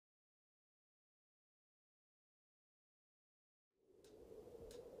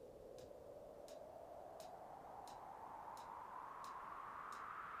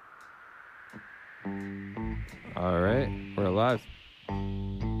All right, we're live.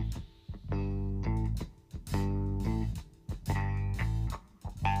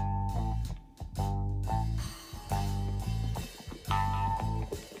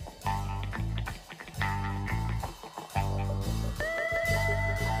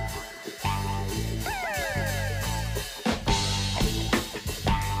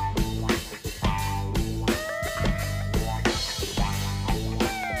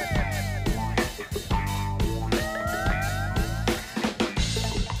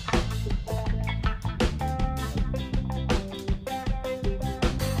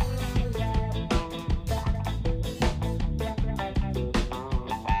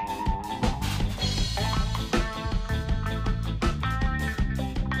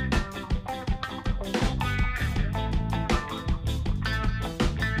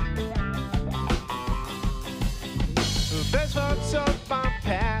 Best parts of my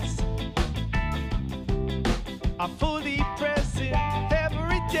past are fully present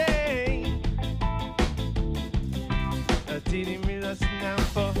every day. I didn't realize now,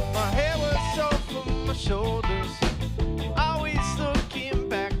 but my hair was off from my shoulders. Always looking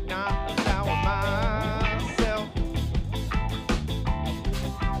back, not now myself.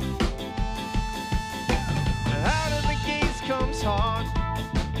 Out of the gates comes hard.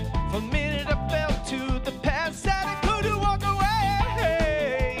 For a minute I fell to the past that I couldn't walk away.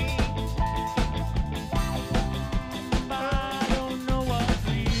 I don't know what's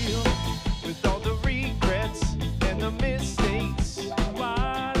real with all the regrets and the mistakes.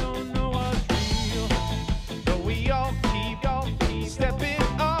 I don't know what's real, but we all keep stepping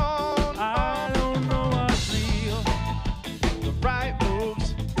on. I don't know what's real. The right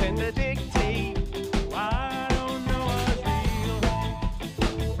moves tend to dictate. I don't know what's real.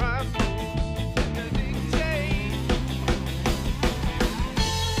 Right moves tend to dictate.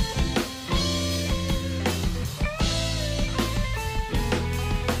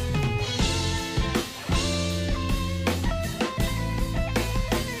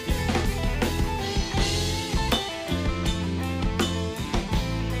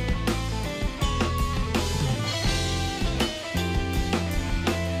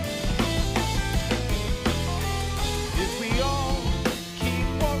 If we all keep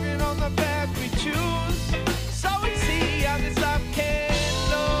walking on the path we choose, so we see how this life can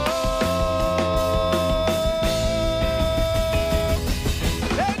look.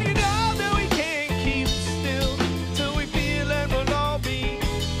 And you know that we can't keep still till we feel and we'll all be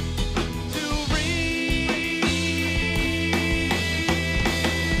too real.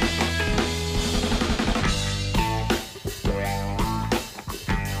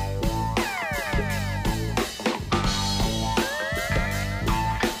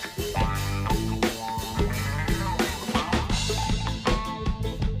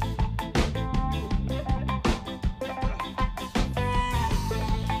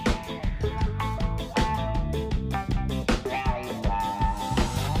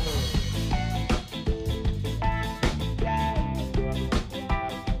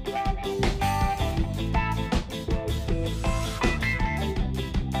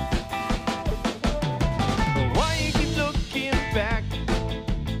 But why you keep looking back?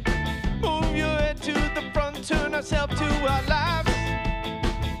 Move your head to the front, turn ourselves to our lives.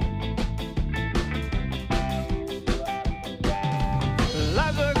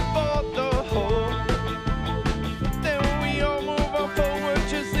 Lives work for the whole. Then we all move on forward,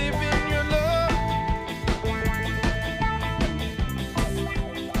 just living your love.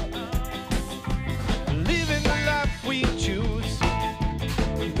 Living the life we choose.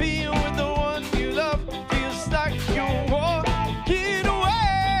 Being with the one you love feels like you're walking away.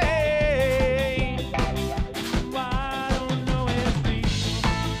 I don't know if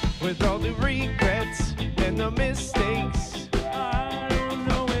with all the regrets and the mistakes. I don't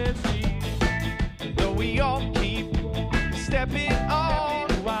know if though we all keep stepping on.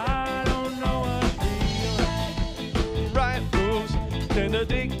 I don't know what's real. Right moves tend to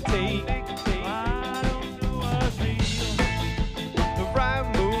dictate. I don't know what's real. The right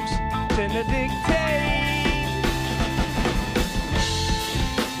moves tend to dictate.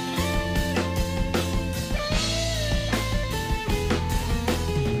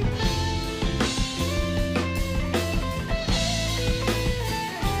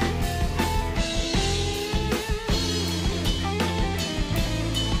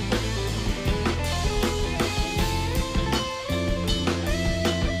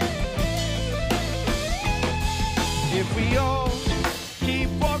 If we all keep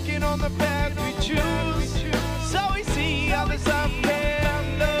walking on the path we choose, so we see how this up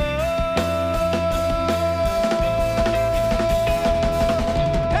can look.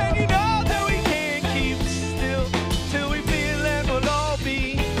 And you know that we can't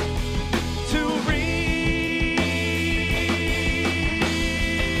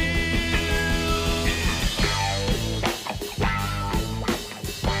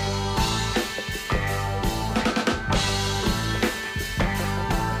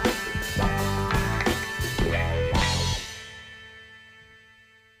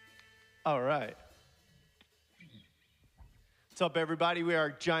right. What's up, everybody? We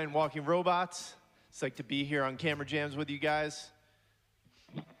are Giant Walking Robots. It's like to be here on Camera Jams with you guys.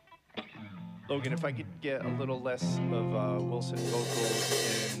 Logan, if I could get a little less of Wilson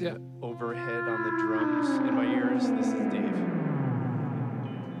vocals and overhead on the drums in my ears. This is Dave.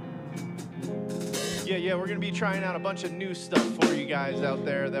 Yeah, we're gonna be trying out a bunch of new stuff for you guys out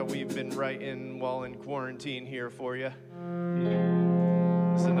there that we've been writing while in quarantine here for you.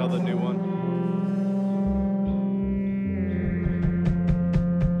 This is another new one.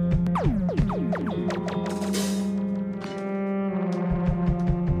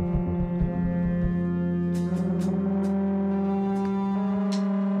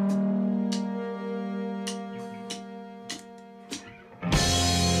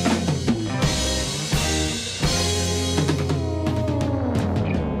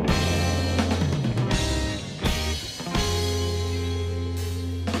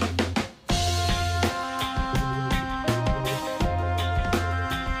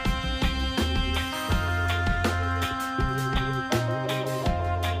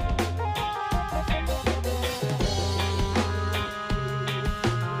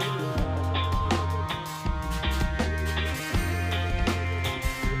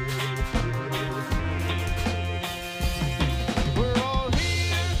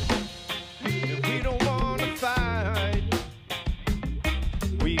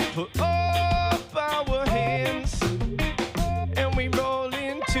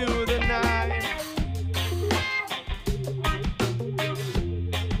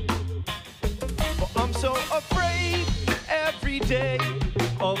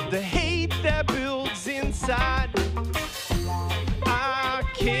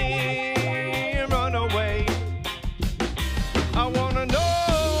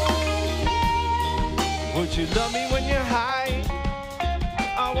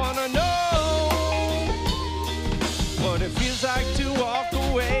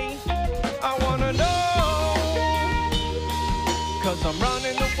 I'm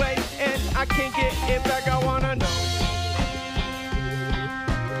running away and I can't get it back. I wanna know.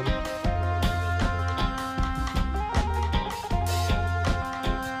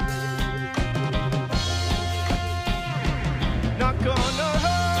 Not gonna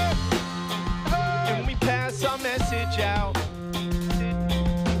hurt, and we pass our message out.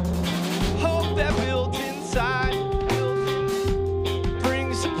 Hope that builds inside,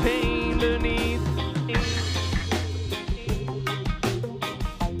 brings the pain beneath.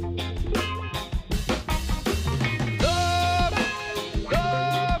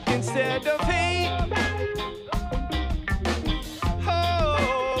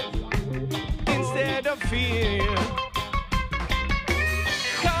 Fear,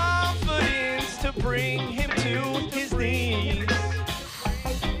 confidence to bring him to his knees,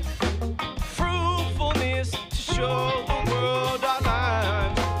 fruitfulness to show the world our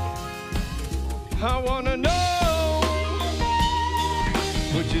lives. I wanna know,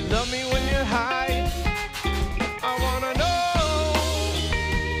 would you love me when you're high? I wanna know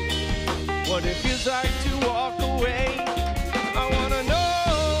what it feels like to walk away. I wanna know,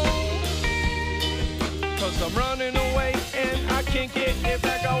 I'm running away and I can't get it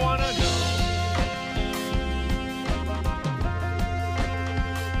back. I wanna know.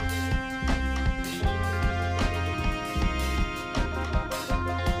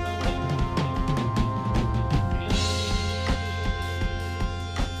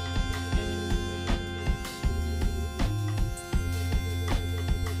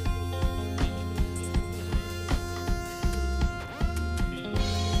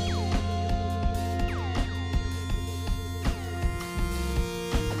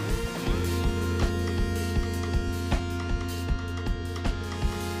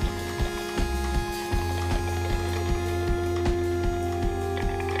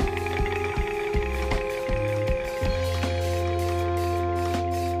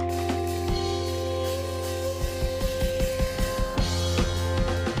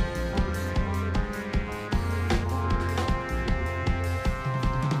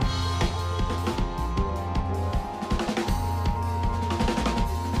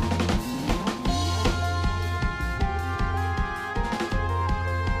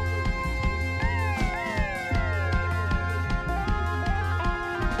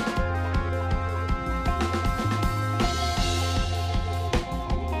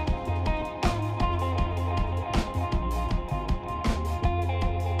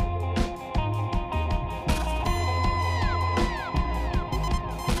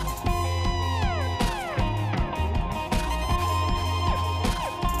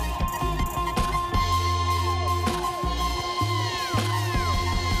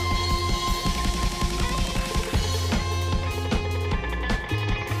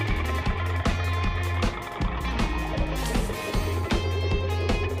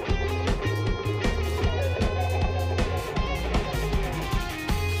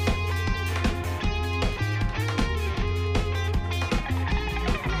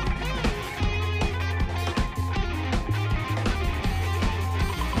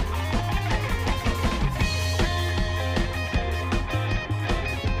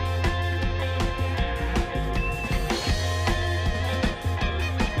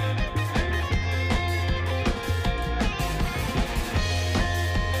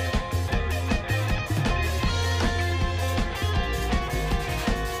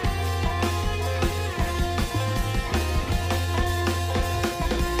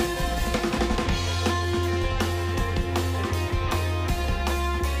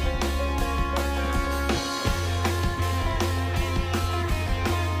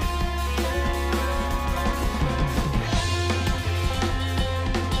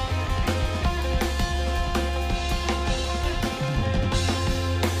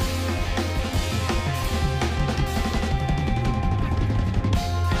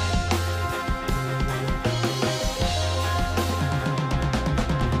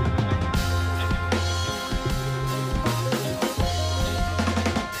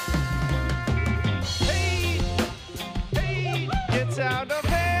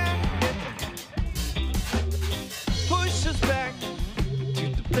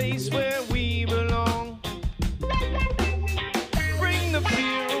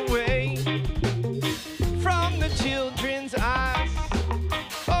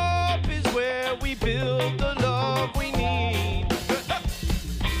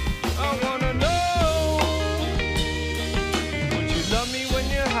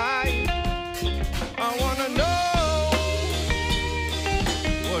 when you're high. I wanna know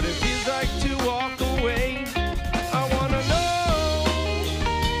what it feels like to walk away. I wanna know,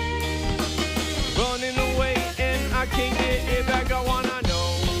 running away and I can't get it back. I wanna know.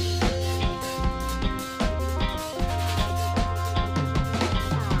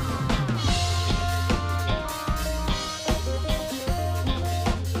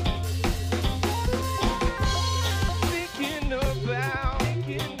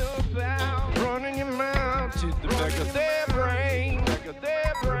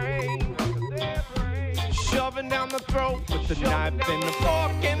 Shoving down the throat with the knife and the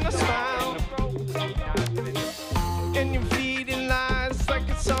fork and the smile. And you're feeding lies like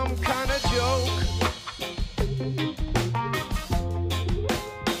it's some kind of joke.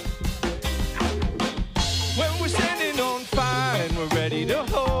 When we're standing on fire and we're ready to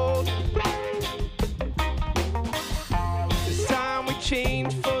hold, it's time we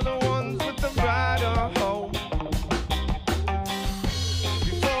change for the ones with the brighter hope.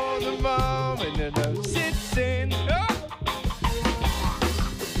 Before the moment of the sits in.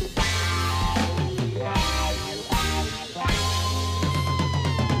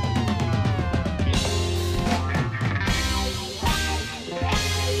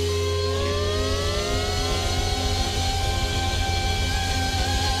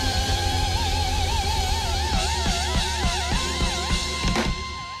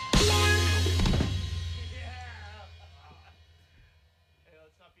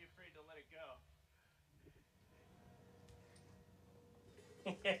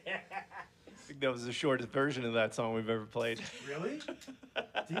 I think that was the shortest version of that song we've ever played. Really?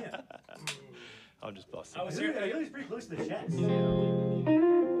 Damn. I'm just busting. I was pretty close to the chest.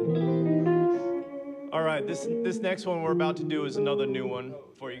 All right, this next one we're about to do is another new one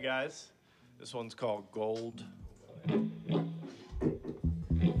for you guys. This one's called Gold.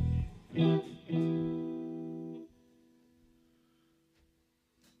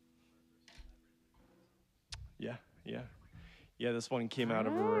 Yeah, this one came out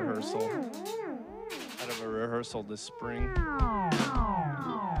of a rehearsal this spring.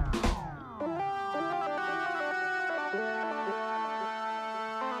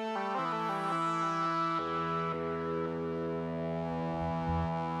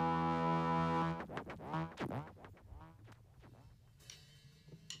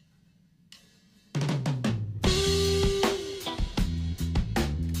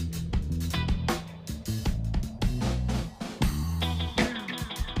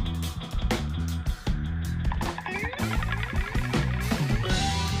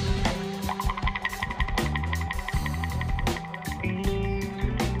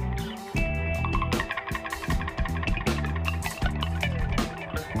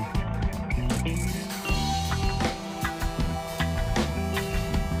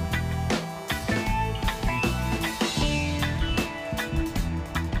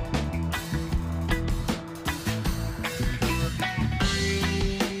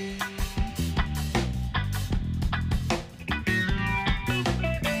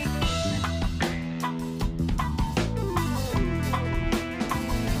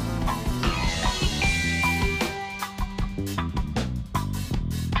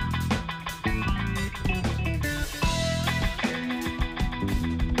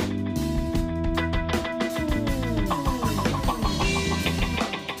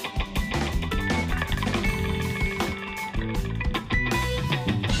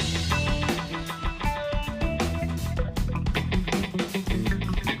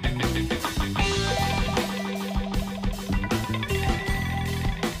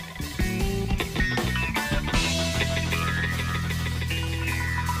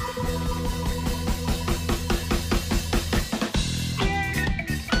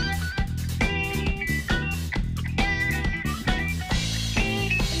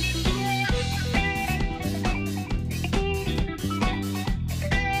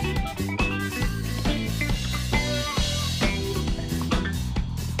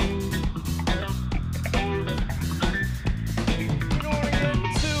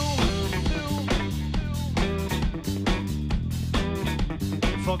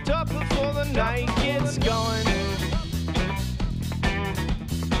 Fucked up before the night gets going.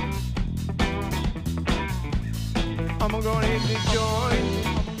 I'm gonna hit the joint.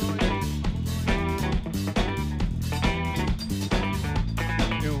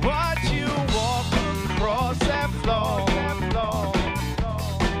 And watch you walk across that floor.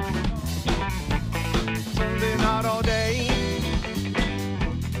 Something hot all day.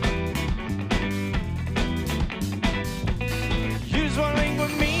 You just wanna link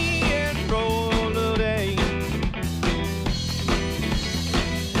with me and roll all day.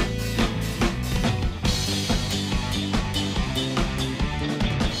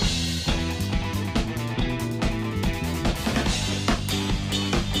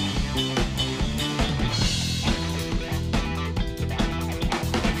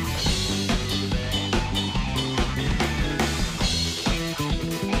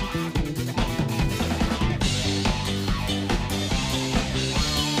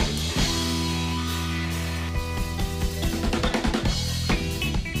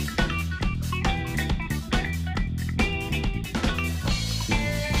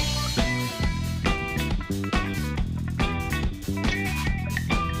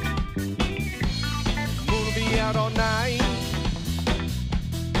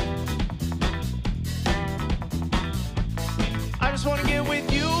 I just wanna get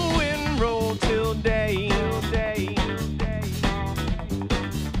with you and roll till day.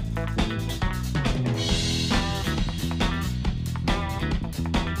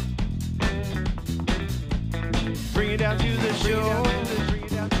 Bring it down to the shore.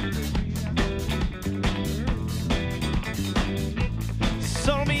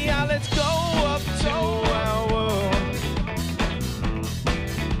 So me out, let's go up to our world.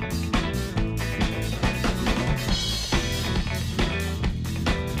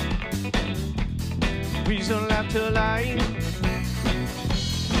 We just don't laugh till light.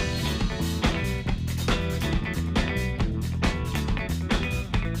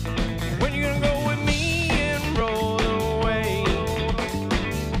 When you gonna go with me and roll away?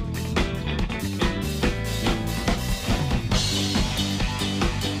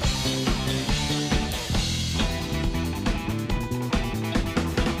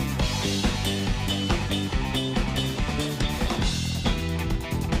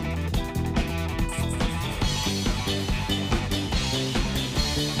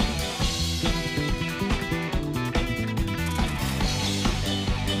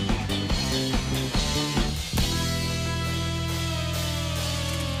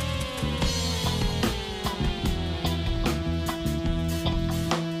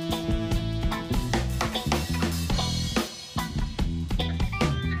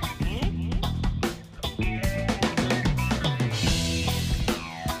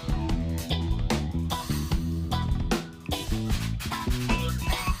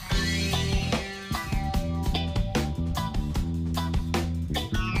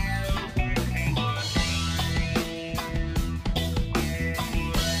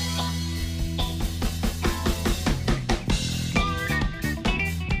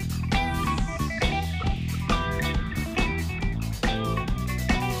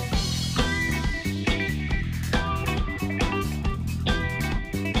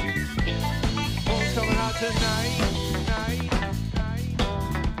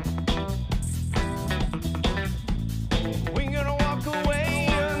 We're gonna walk away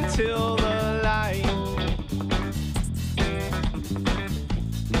until the light.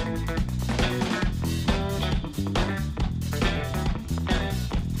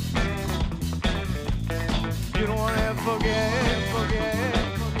 You don't wanna ever forget.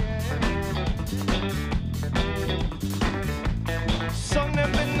 Something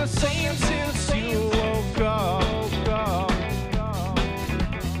never been the same since you woke up.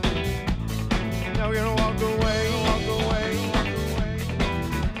 Now we're gonna walk away.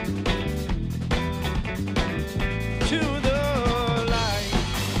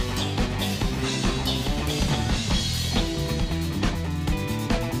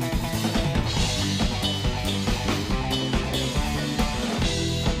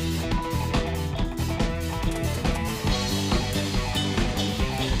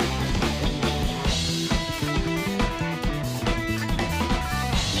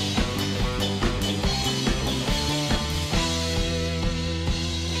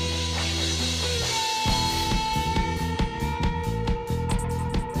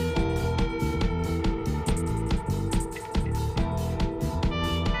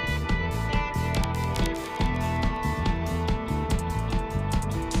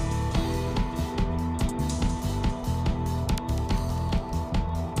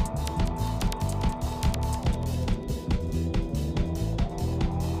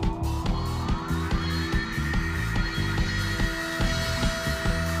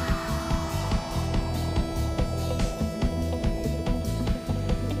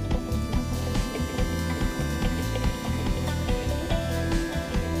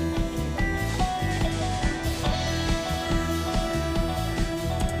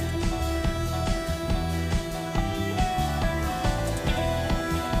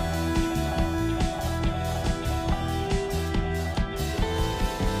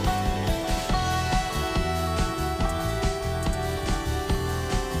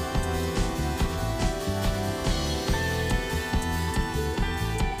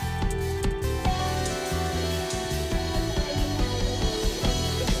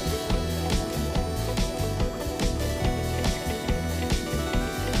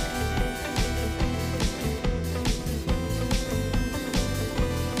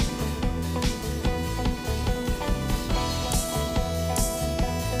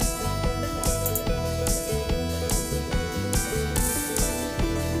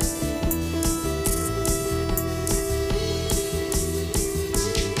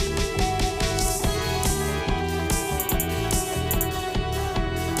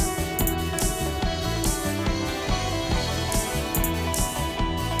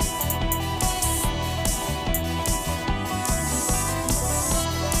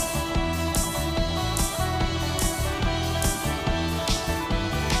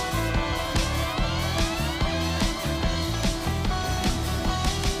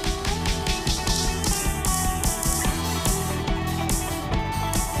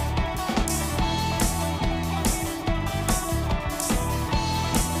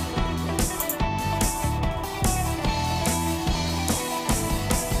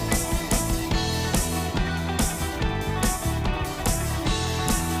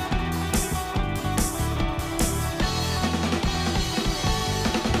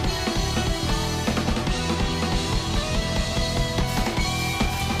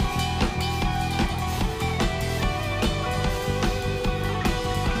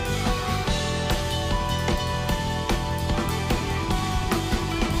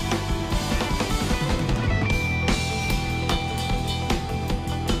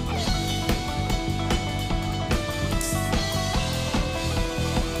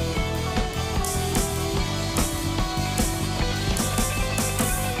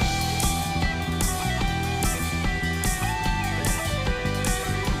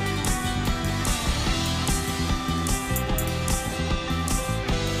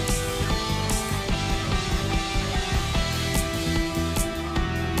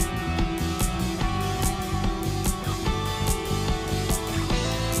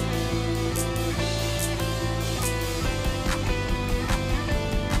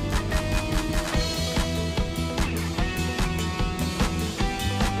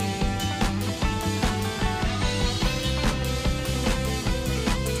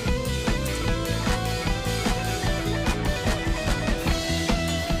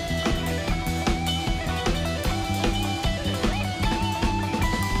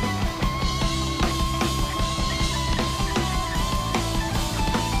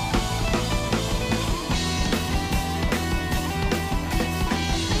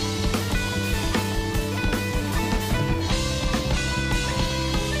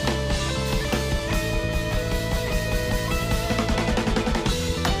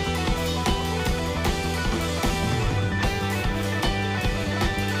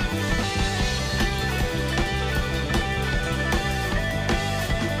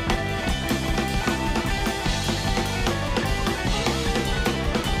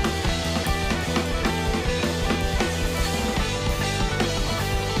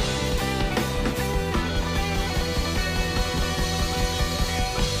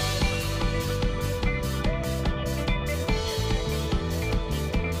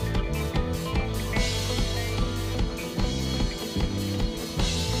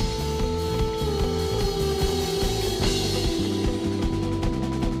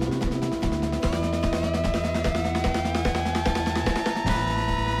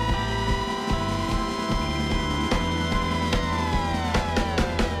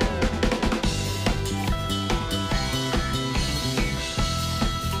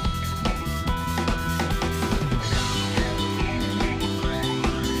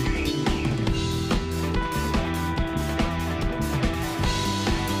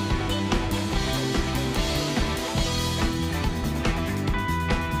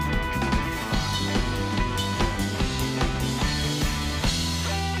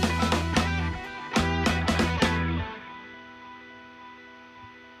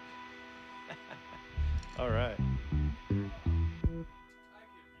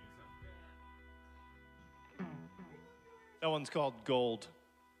 That one's called Gold.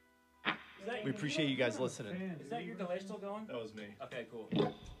 We appreciate you guys listening. Is that your delay still going? That was me. Okay, cool.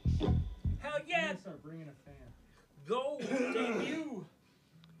 Hell yeah! Start bringing a fan. Go debut.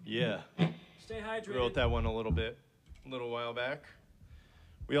 Yeah. Stay hydrated. We wrote that one a little while back.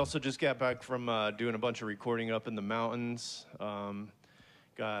 We also just got back from doing a bunch of recording up in the mountains. We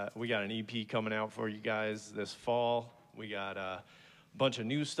got an EP coming out for you guys this fall. We got a bunch of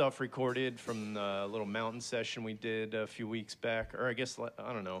new stuff recorded from the little mountain session we did a few weeks back, or I guess,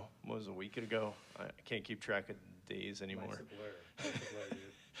 I don't know, what was it, a week ago? I can't keep track of days anymore. Life's a blur. Life's a blur,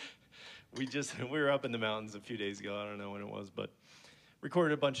 dude. We were up in the mountains a few days ago. I don't know when it was, but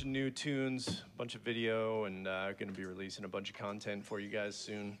recorded a bunch of new tunes, a bunch of video, and going to be releasing a bunch of content for you guys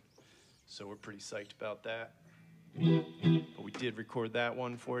soon. So we're pretty psyched about that. But we did record that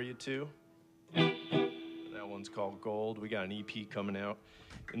one for you too. That one's called Gold. We got an EP coming out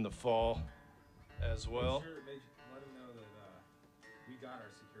in the fall as well. Sure, let them know that we got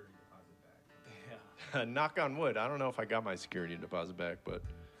our security deposit back. Yeah. Knock on wood. I don't know if I got my security deposit back, but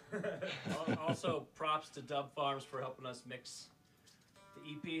Also, props to Dub Farms for helping us mix the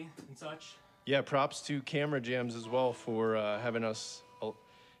EP and such. yeah, props to Camera Jams as well for having us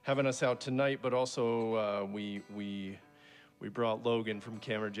out tonight. But also we brought Logan from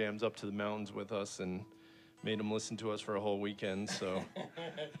Camera Jams up to the mountains with us and made him listen to us for a whole weekend. So,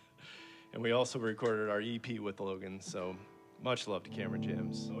 and we also recorded our EP with Logan. So much love to Camera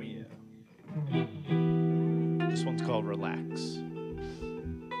Jams. Oh yeah. This one's called Relax.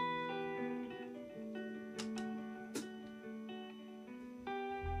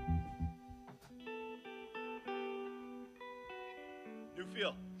 New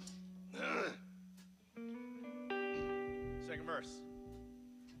feel. Second verse.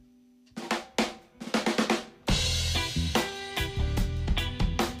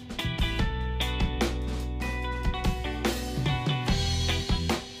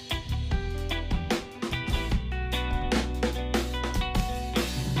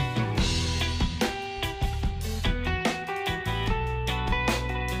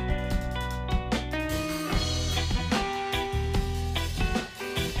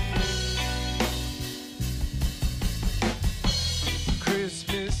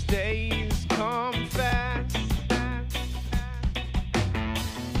 Christmas days come fast,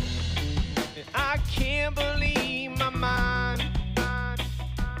 and I can't believe my mind.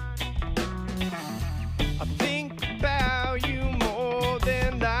 I think about you more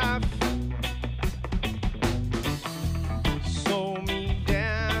than life. Slow me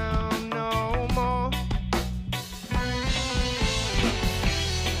down no more.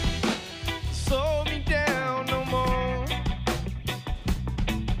 Slow me down no more.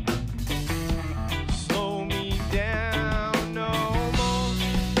 Slow me down no more.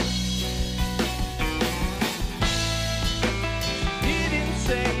 Didn't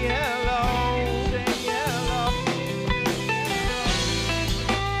say hello.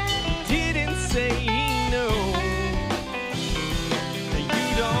 Didn't say no. You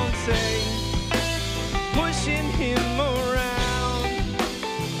don't say. Pushing him around.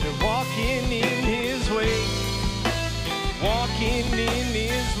 You're walking in his way. Walking in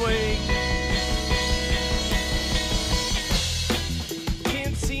his way.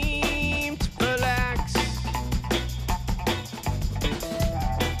 Can't seem to relax.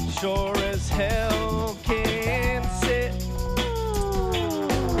 Sure as hell can't sit.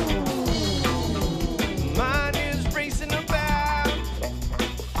 Mind is racing about.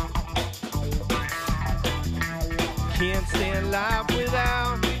 Can't stand life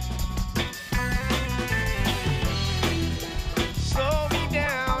without. Slow me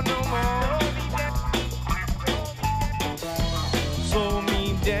down no more. Slow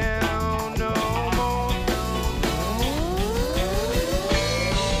me down no more.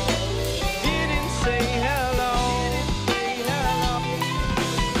 Didn't say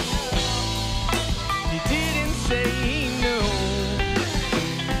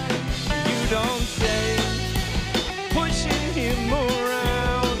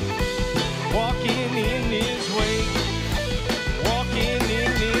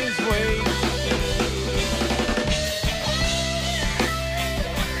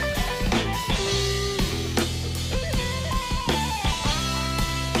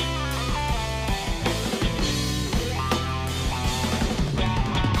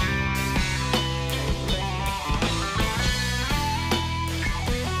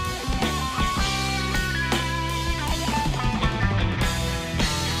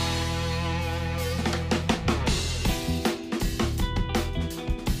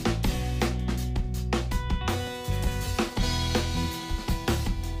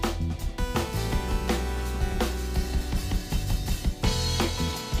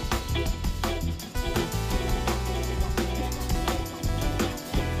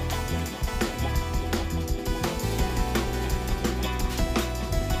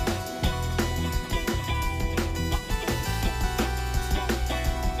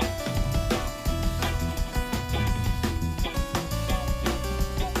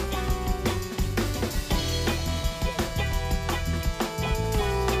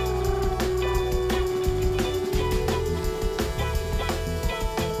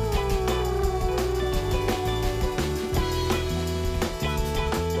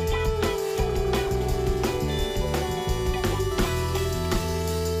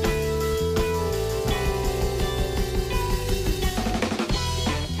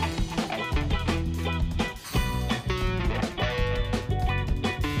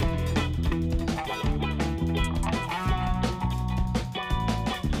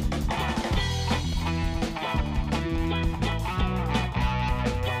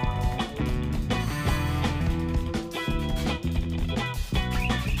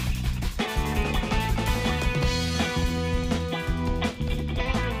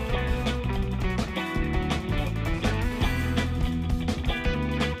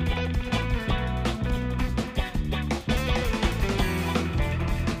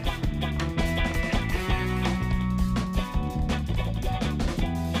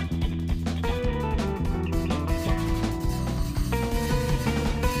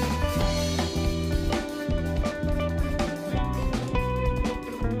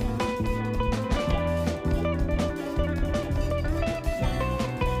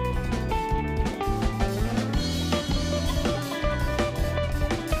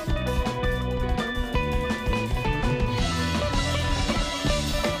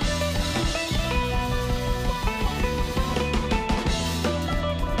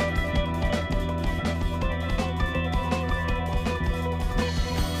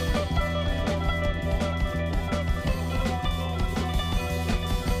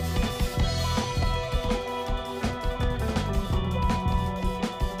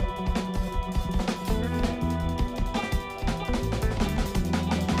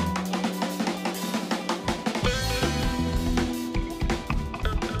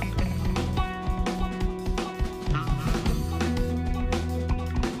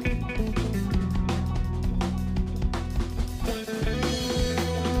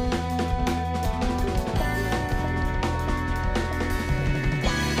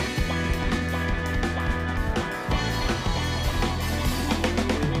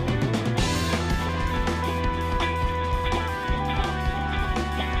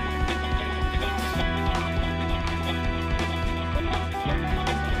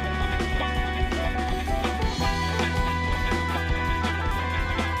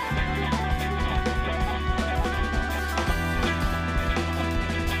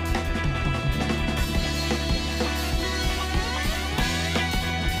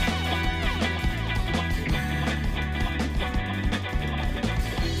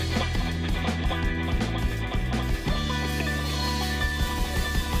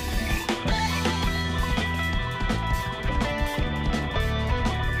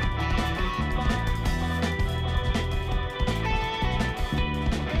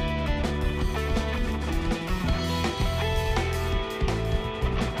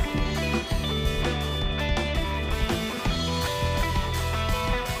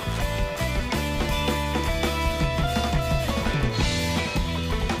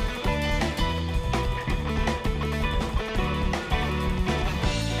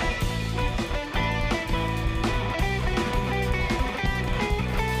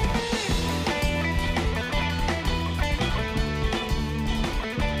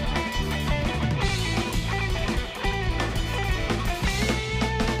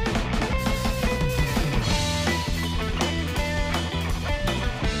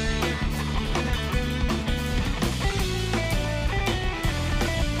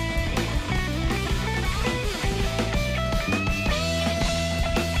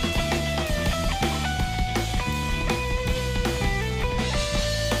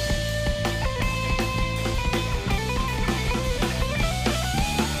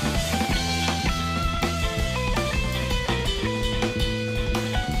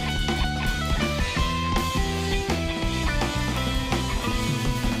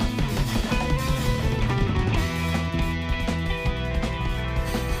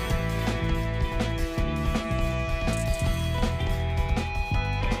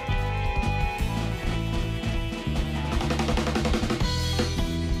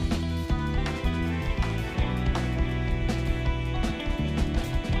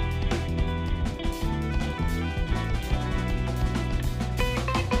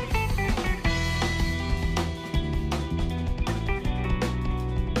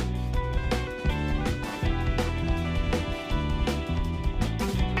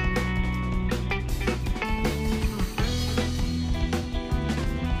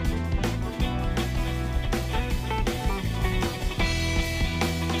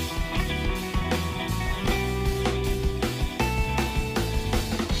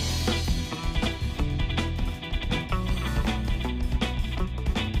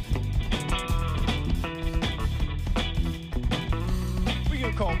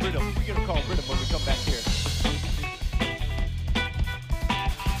rhythm. We're gonna call rhythm when we come back here.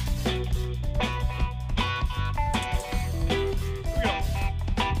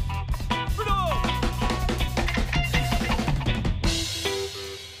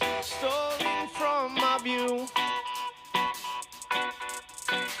 Stolen from my view.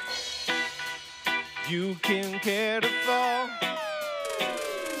 You can care to fall.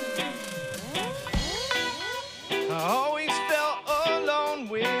 I always felt alone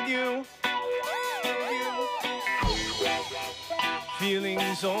with you.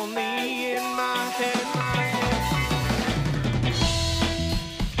 Feelings only in my head.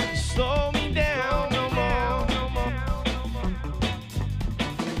 Slow me down no more.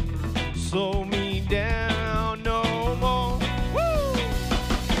 Slow me down no more. Woo!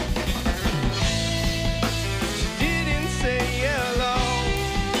 She didn't say hello.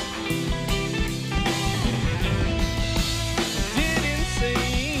 Didn't say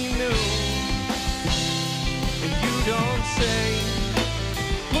no. And you don't say.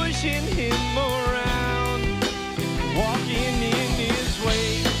 Pushing him around. Walking in his way.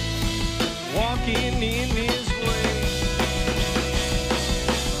 Walking in his way.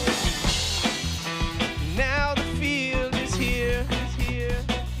 Now the field is here,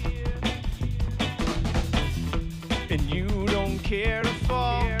 and you don't care to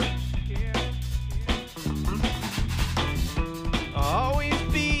fall. I'll always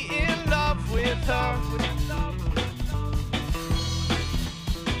be in love with her.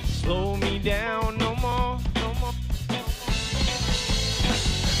 Slow me down no more, no more.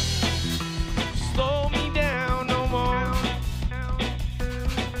 Slow me down no more.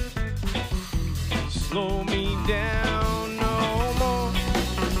 Slow me down no more.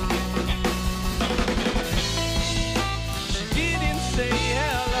 She didn't say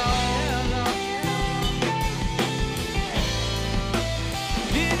hello.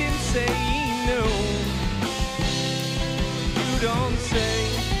 Didn't say no. You don't say.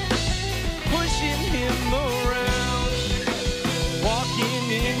 Pushing him around. Walking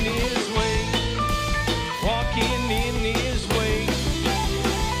in his way. Walking in his way.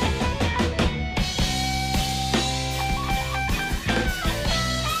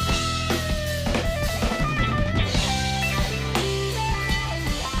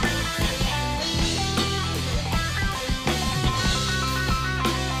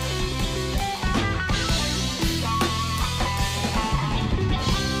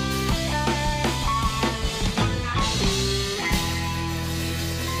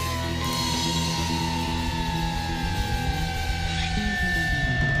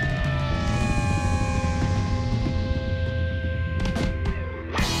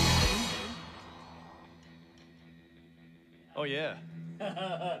 Oh yeah.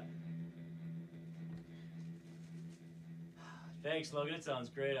 Thanks, Logan. It sounds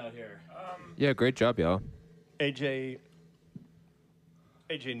great out here. Yeah, great job, y'all. AJ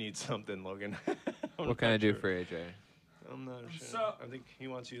needs something, Logan. What can I do for AJ? I'm not sure. So- I think he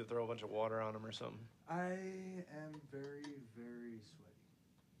wants you to throw a bunch of water on him or something. I am very, very sweaty.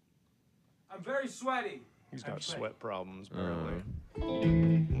 I'm very sweaty. He's I'm got sweaty. sweat problems, apparently.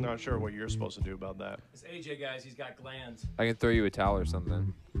 I'm not sure what you're supposed to do about that. This AJ guy's, he's got glands. I can throw you a towel or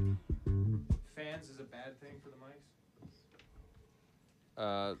something. Fans is a bad thing for the mics?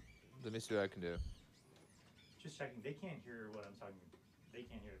 Let me see what I can do. Just checking. They can't hear what I'm talking. They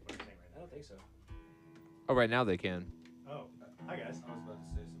can't hear what I'm saying I right don't think so. Oh, right now they can. now. Oh, hi guys. I was about to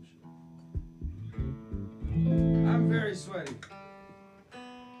say some shit. I'm very sweaty.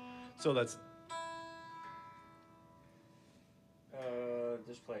 So that's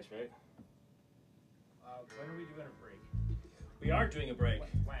This place, right? When are we doing a break? We are doing a break.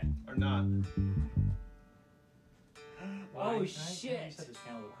 When? or not. Oh, Can you shit. set this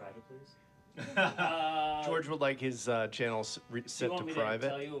channel to private, please? George would like his channel Do you set want to me private. to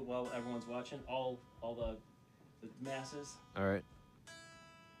tell you while everyone's watching? All the masses? All right.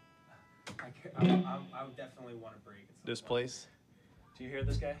 I would definitely want a break. At some This point. place. Do you hear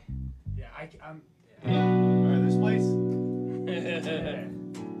this guy? Yeah, I'm. Or this place.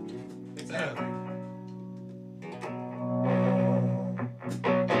 It's happening.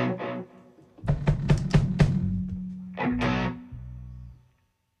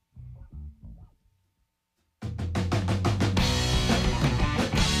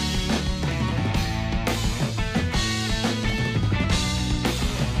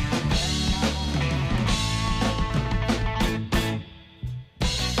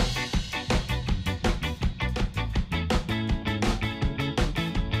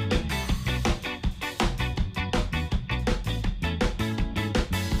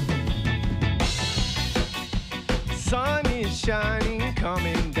 Sun is shining,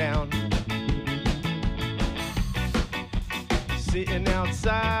 coming down. sitting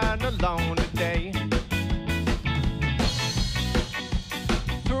outside alone today.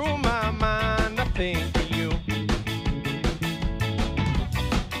 Through my mind, I think of you.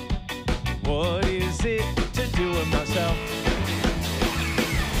 What is it to do with myself?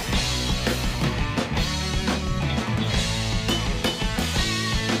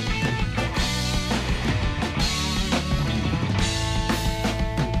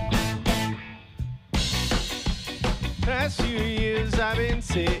 Past few years I've been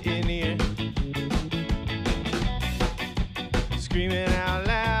sitting here, screaming out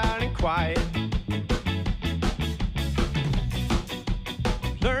loud and quiet.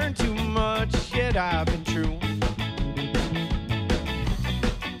 Learned too much, yet I've been true.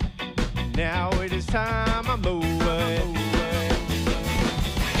 Now it is time I move away.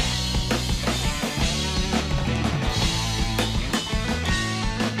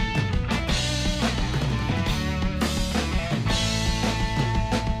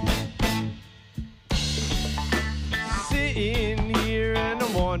 Sitting here and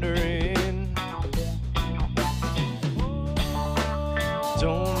I'm wondering,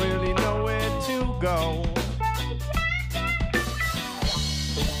 don't really know where to go.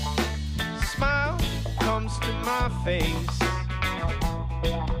 Smile comes to my face,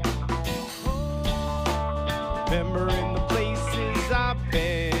 remembering the places I've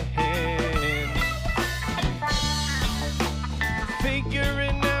been,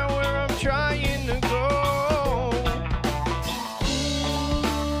 figuring out where I'm trying to go.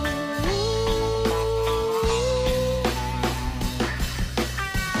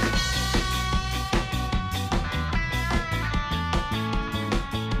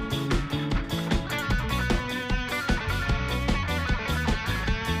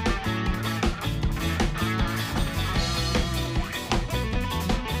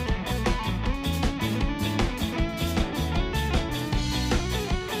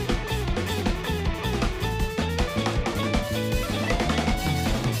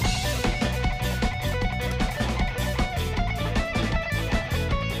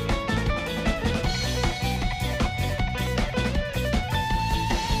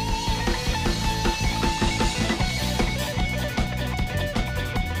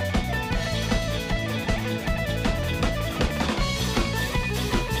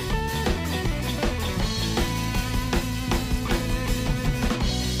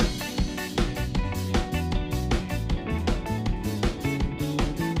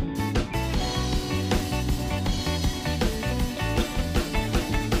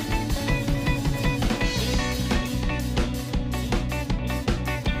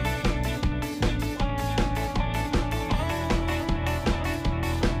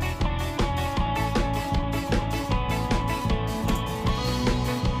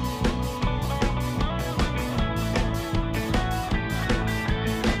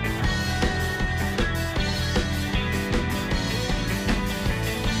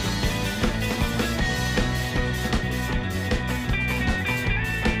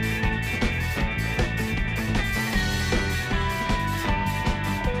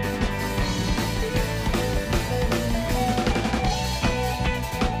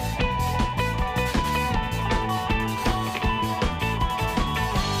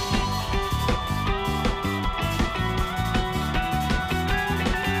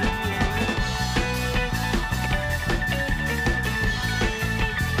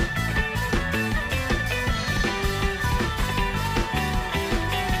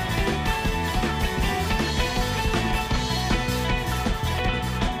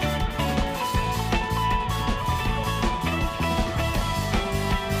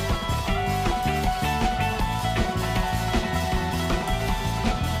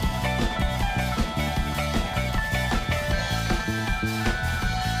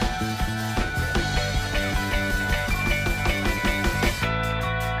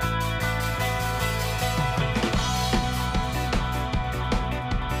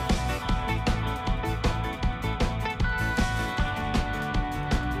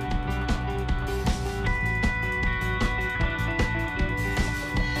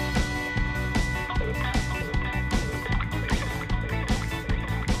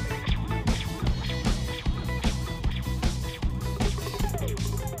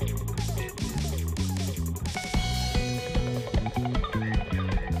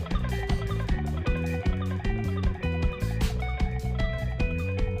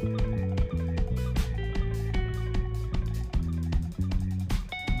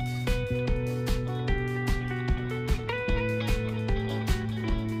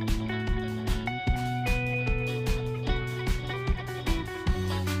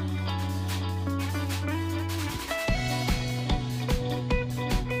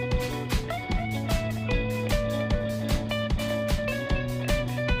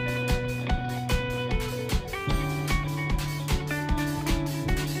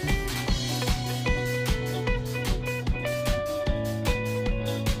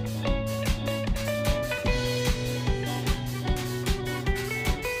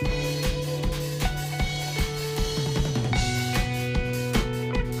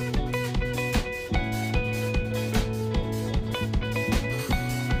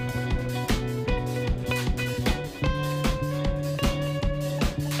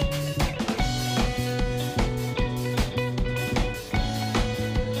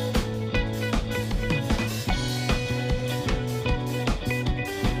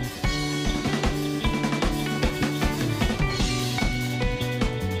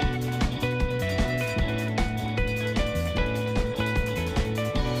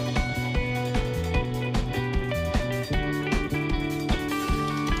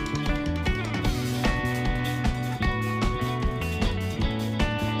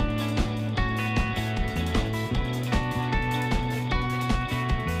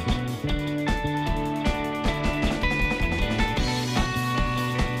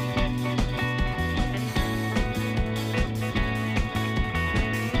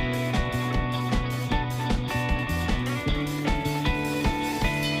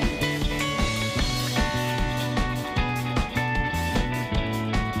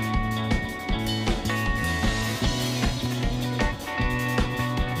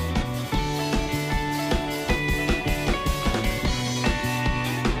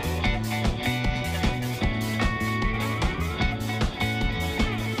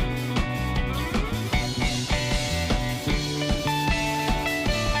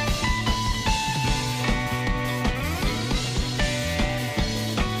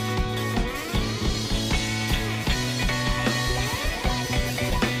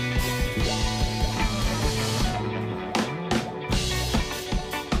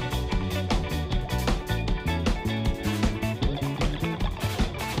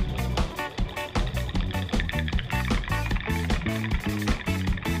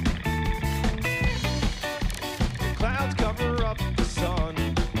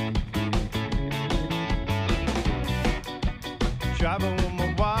 Driving with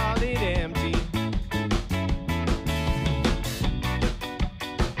my wallet empty.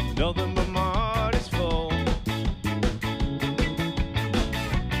 Nothing but my heart is full.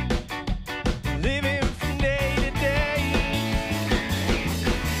 Living from day to day.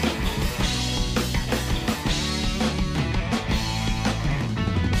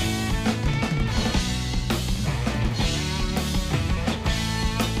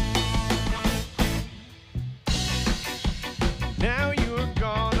 Now you are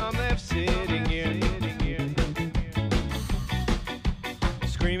gone, I'm left sitting here.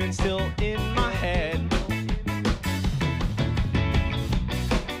 Screaming still in my head.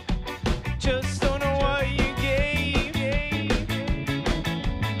 Just don't know what you gave.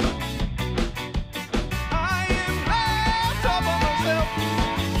 I am left all by myself.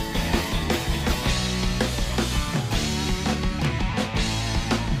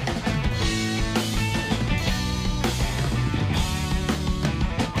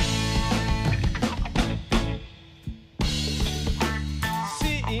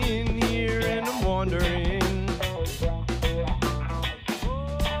 Sitting here and I'm wondering.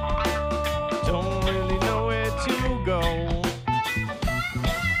 Don't really know where to go.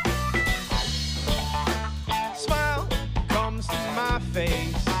 Smile comes to my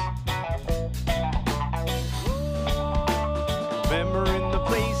face. Remembering the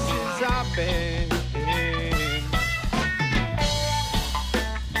places I've been.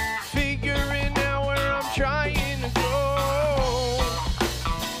 Figuring out where I'm trying to go.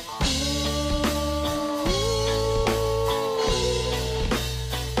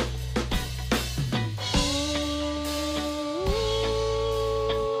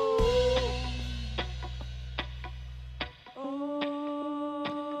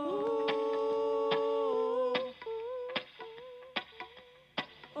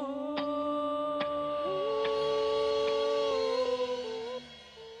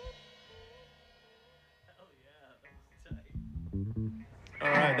 All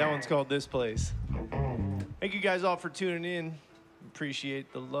right, that one's called This Place. Thank you guys all for tuning in.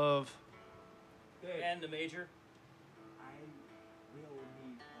 Appreciate the love. And the major. I will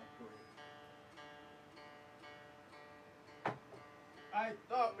need a break. I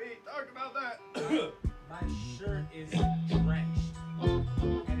thought we talked about that. My shirt is drenched,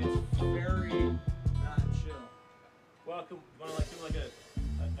 and it's very not chill. Welcome. Want to like do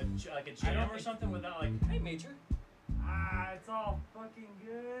like a jam or something without like, hey major. It's all fucking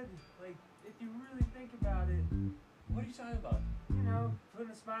good. Like, if you really think about it, What are you talking about? you know,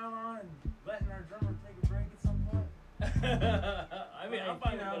 putting a smile on and letting our drummer take a break at some point. I mean, I'm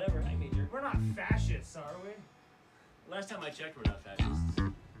fine with whatever. Hey major. We're not fascists, are we? Last time I checked, we're not fascists.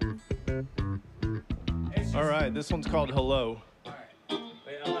 It's just, All right, this one's called Hello. All right.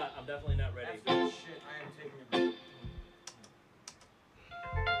 Wait, I'm definitely not ready. After this shit, I am taking a break.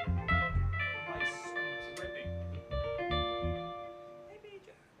 My dripping. Hey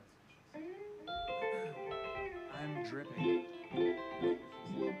major. I'm dripping.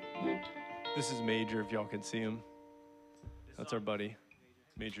 This is Major, if y'all can see him. That's our buddy,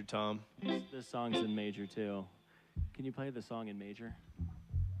 Major Tom. This song's in major too. Can you play the song in major?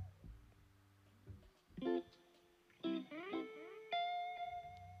 I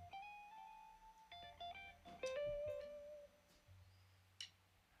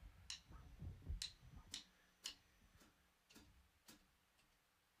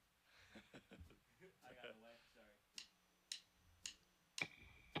got away. Sorry.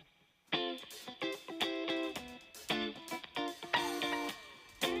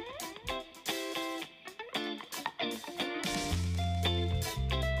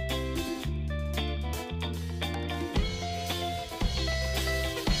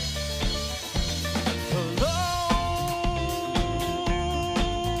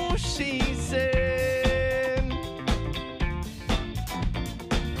 Hello, she said.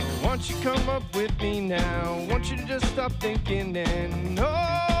 Won't you come up with me now? Want you to just stop thinking and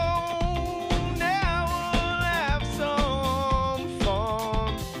oh, now we'll have some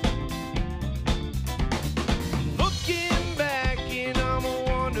fun. Looking back and I'm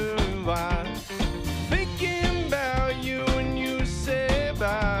wondering why. Thinking about you and you say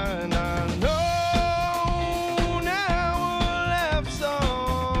bye. And I know now we'll have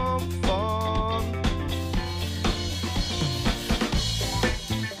some fun.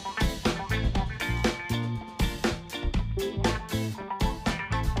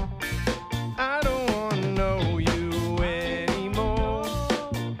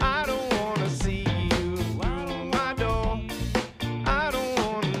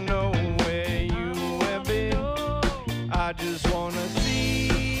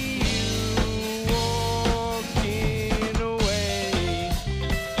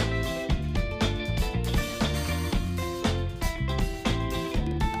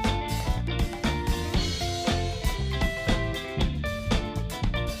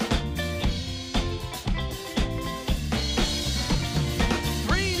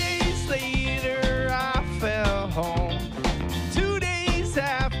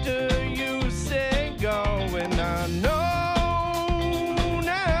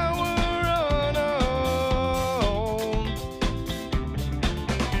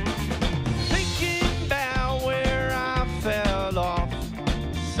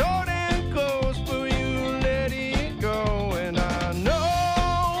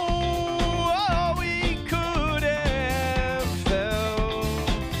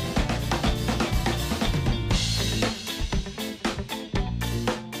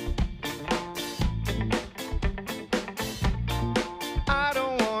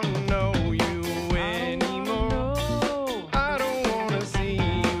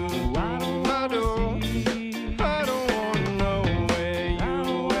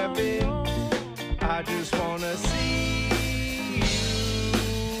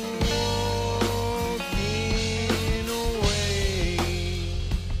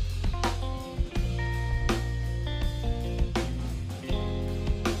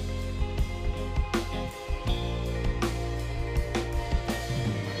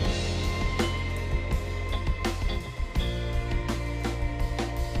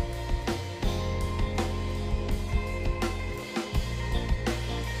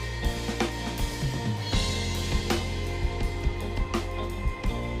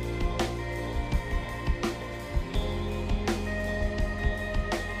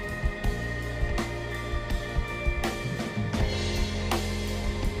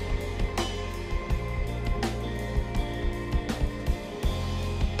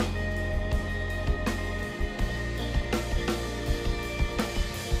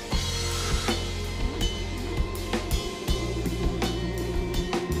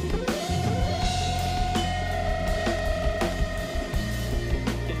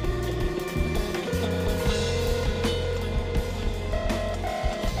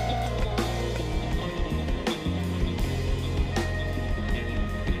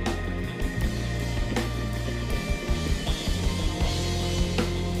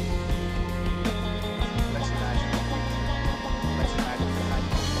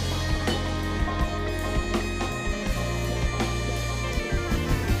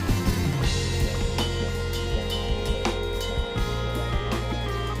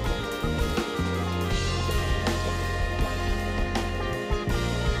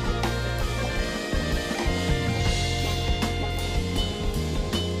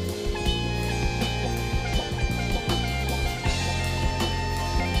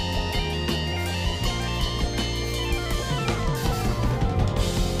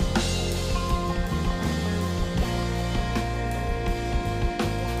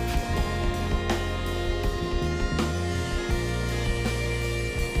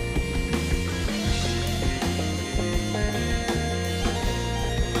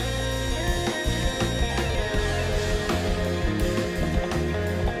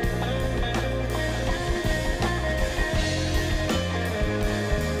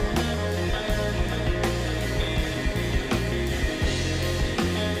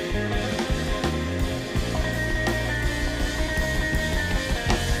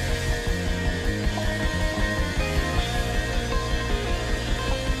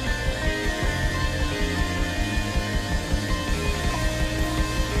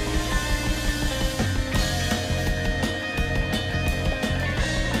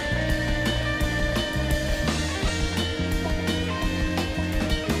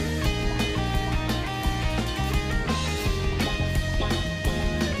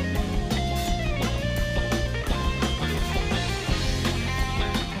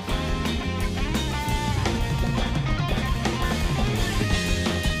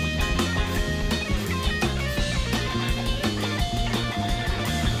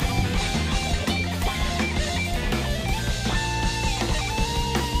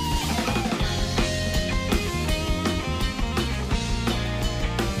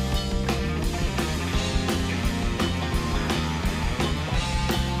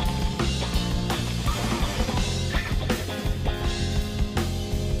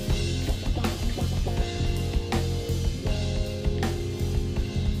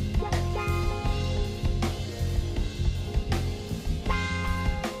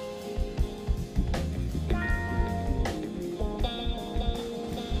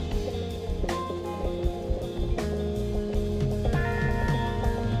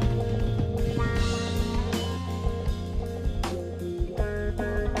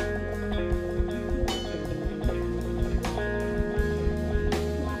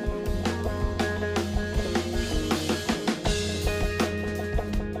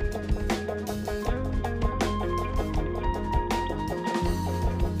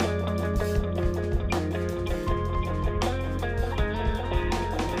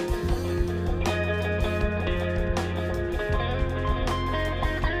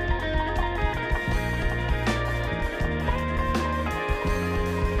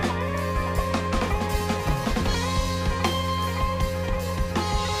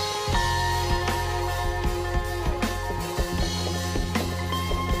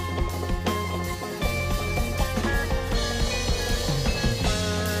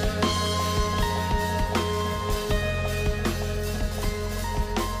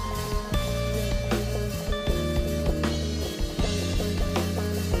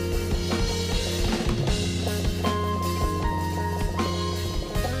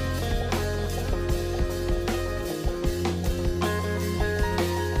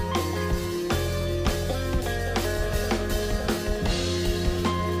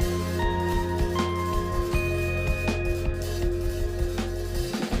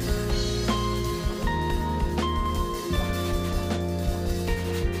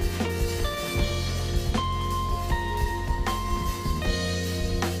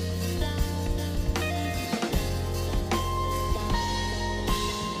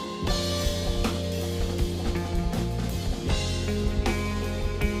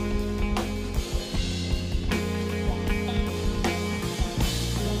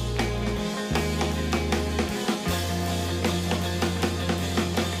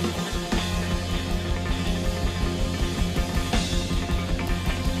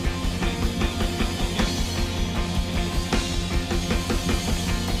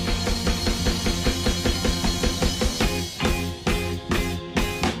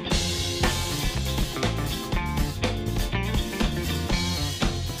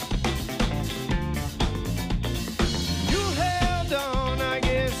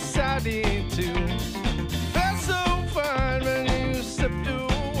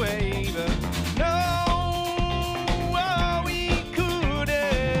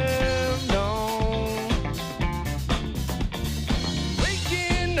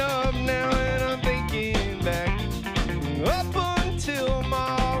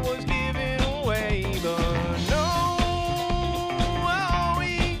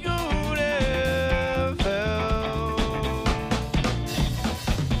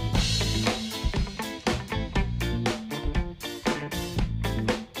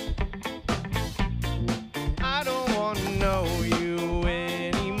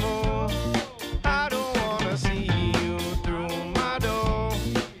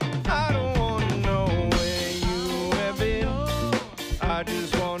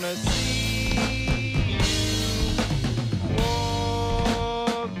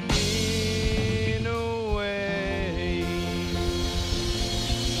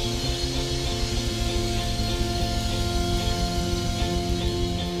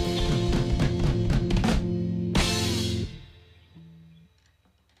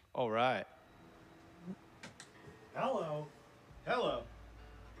 right. Hello. Hello.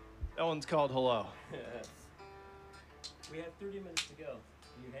 That one's called Hello. We have 30 minutes to go.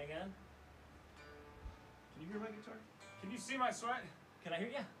 Can you hang on? Can you hear my guitar? Can you see my sweat? Can I hear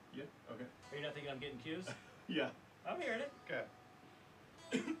you? Yeah. Okay. Are you not thinking I'm getting cues? Yeah. I'm hearing it. Okay.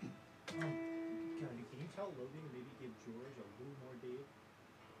 Can you tell Logan to maybe give George a little more Dave?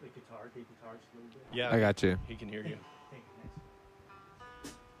 Like Dave guitar just a little bit? Yeah. I got you. He can hear you. Thank you, nice.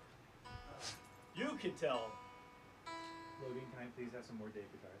 You can tell. Logan, can I please have some more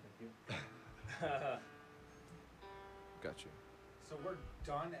Dave guitar? Thank you. Got you. So we're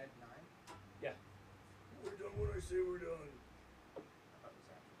done at 9? Yeah. We're done when I say we're done. I thought it was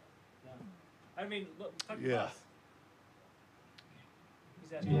after that. No. I mean, look, talk to Yeah. us.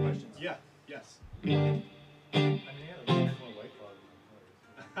 He's asking questions. Yeah. Yes. I mean, yeah, like, there's more White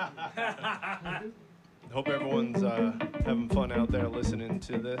Claws. Hope everyone's having fun out there listening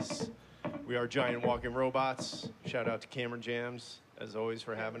to this. We are Giant Walking Robots. Shout out to Cameron Jams, as always,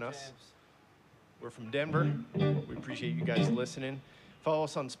 for having us. We're from Denver. We appreciate you guys listening. Follow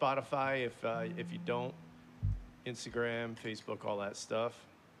us on Spotify if you don't. Instagram, Facebook, all that stuff.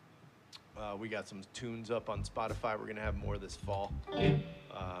 We got some tunes up on Spotify. We're gonna have more this fall.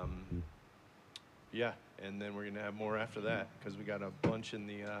 Yeah, and then we're gonna have more after that because we got a bunch in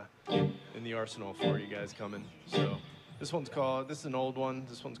the arsenal for you guys coming. So this is an old one.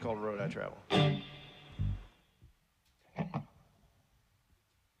 This one's called Road I Travel. I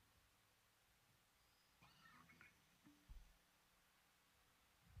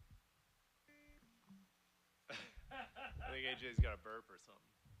think AJ's got a burp or something.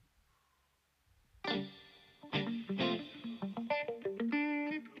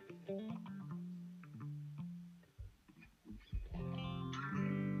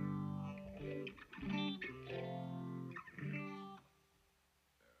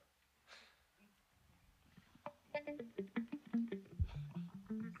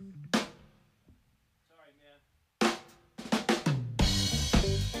 Sorry, man.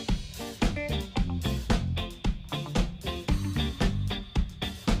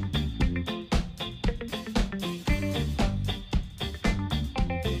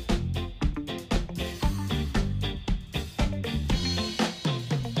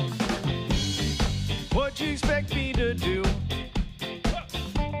 What you expect me to do?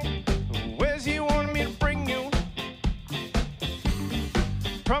 Where's you want me to bring you?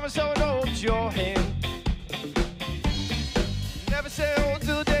 Promise I would hold your hand. Never say oh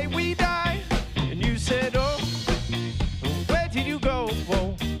till the day we die. And you said, oh, where did you go?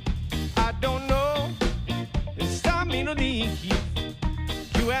 Oh, I don't know. It's time me to leave.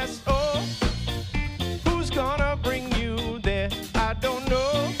 You asked, oh, who's gonna bring you there? I don't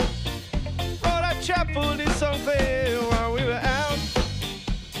know. But I traveled this unfair while we were out.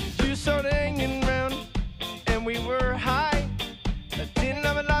 You started hanging around, and we were high. I didn't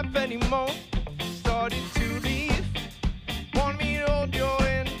have a life anymore. Started to leave. Want me to hold your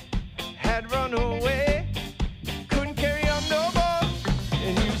hand. Had run away. Couldn't carry on no more.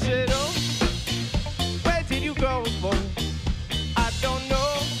 And you said, oh, where did you go, boy? I don't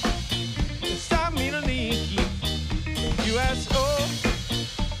know. It's time me to leave. You asked, oh,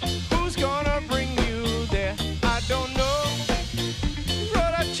 who's gonna bring you there? I don't know.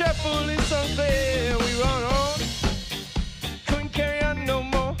 Road I travel is unfair. We run on. Couldn't carry on no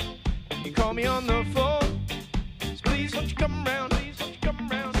more. You call me on the phone. So please won't you come around? Please won't you come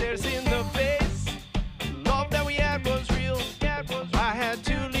around? Stare us in the face. The love that we had was real. I had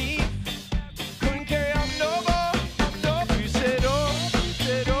to leave. Couldn't carry on no more. You said,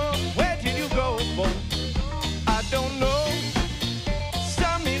 oh, where did you go, boy? I don't know. It's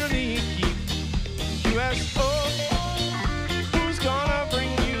time me to leave. You asked, oh, who's gonna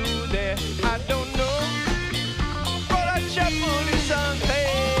bring you there? I don't know. But I travel is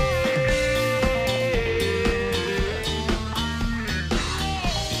unfair.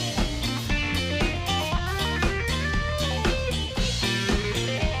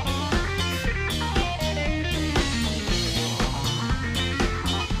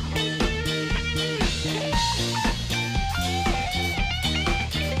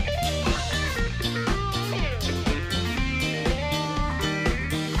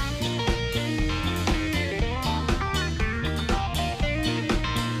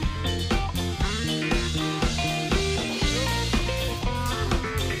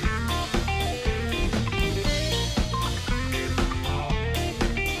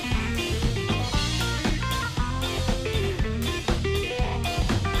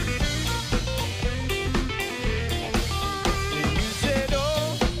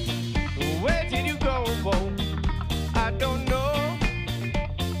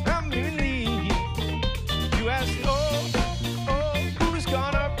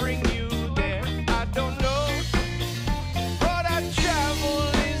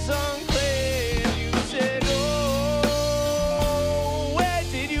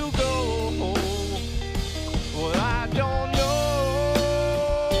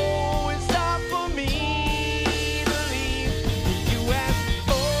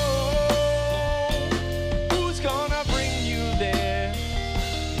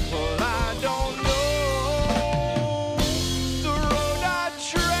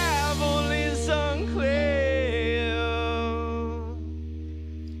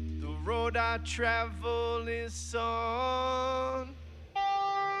 travel is on.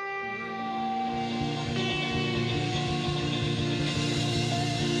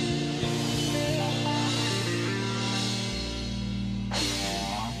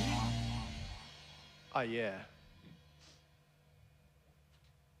 Oh, yeah.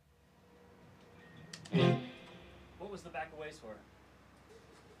 What was the back of ways for?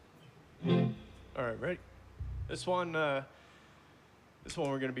 All right, ready? This one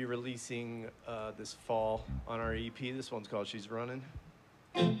we're going to be releasing this fall on our EP. This one's called She's Running.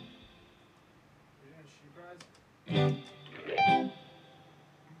 You're doing sheep rides? Sheep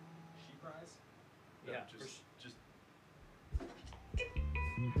rides? Yeah, just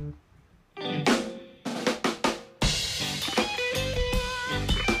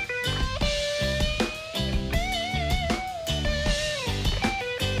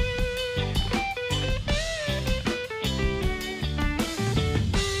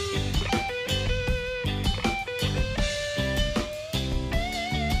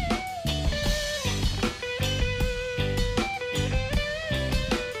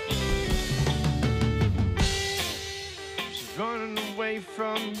running away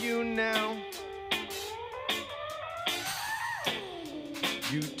from you now.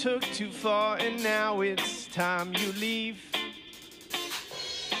 You took too far and now it's time you leave.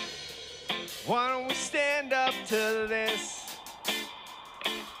 Why don't we stand up to this?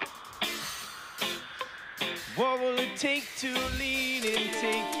 What will it take to lead and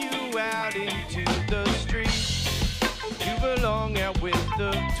take you out into the street? You belong out with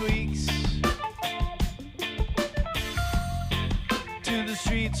the tweaks. To the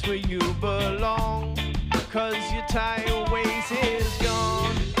streets where you belong, 'cause your tire ways is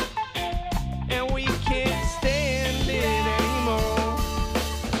gone, and we can't stand it anymore.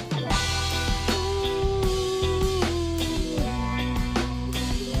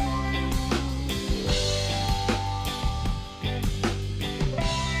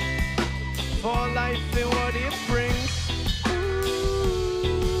 For life and what it brings.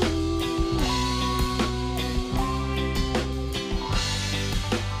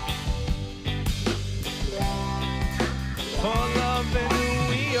 For love and who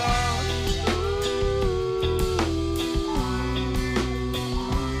we are.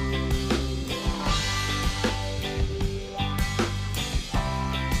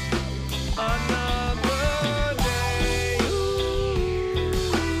 Another day.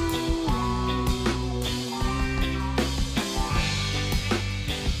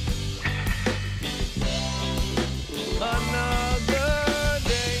 Another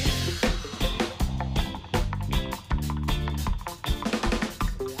day.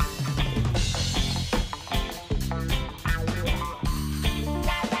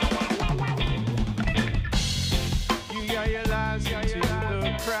 You got your lies into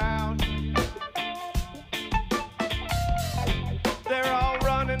the crowd. They're all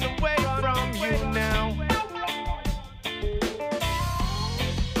running away from you now.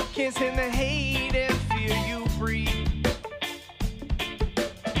 Can't stand the hate and fear you breathe.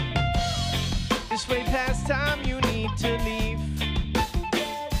 It's way past time, you need to leave.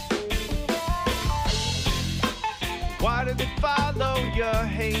 Why did they follow your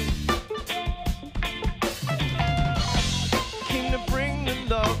hate? Came to bring the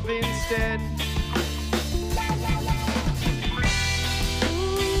love instead.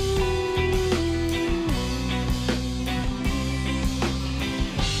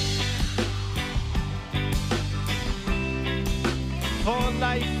 For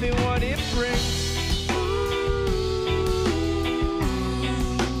life and what it brings.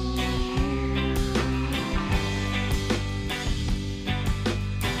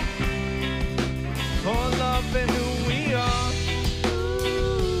 For love and who we are.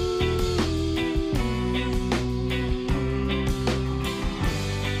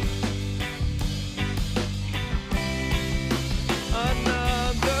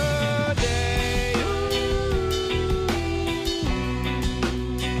 Another day.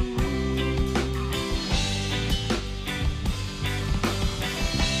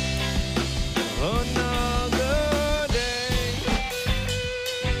 Another day.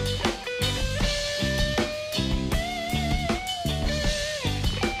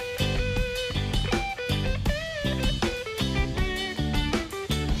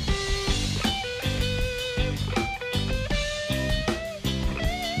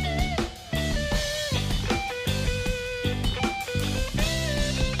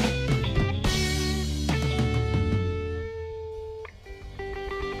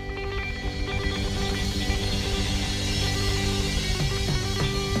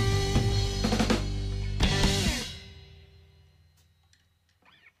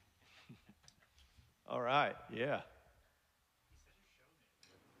 Yeah.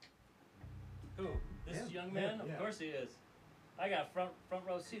 Who? This Him, young man? him, yeah. Of course he is. I got front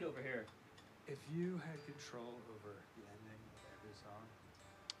row seat over here. If you had control over the ending of every song,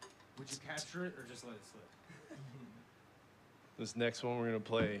 would you capture it or just let it slip? This next one we're going to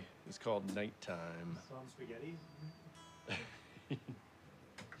play is called Nighttime. Some spaghetti.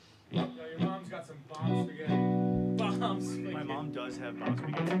 Yo, your mom's got some bomb spaghetti. Bombs. My mom does have bomb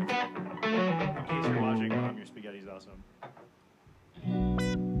spaghetti. In case you're watching, Mom, your spaghetti's awesome.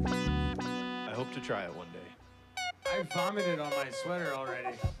 I hope to try it one day. I vomited on my sweater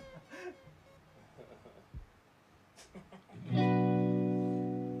already.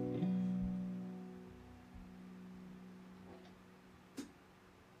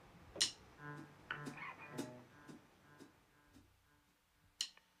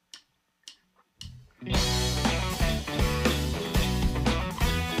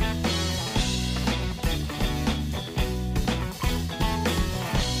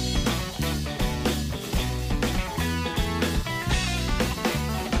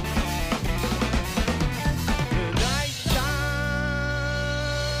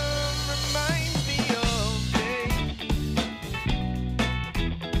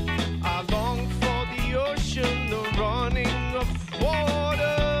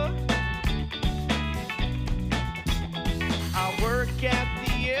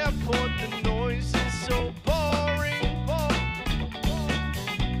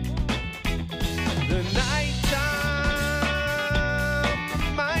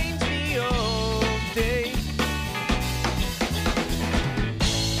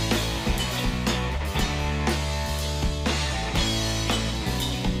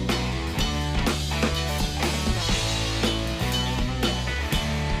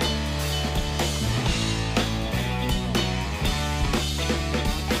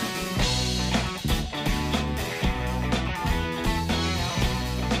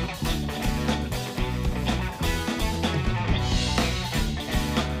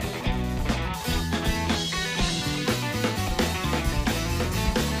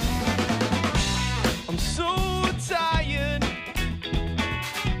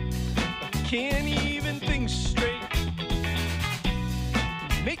 Can't even think straight,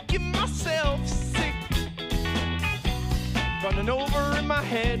 making myself sick, running over in my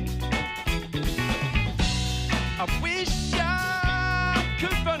head. I wish I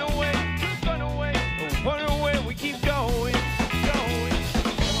could run away, but wonder where we keep going.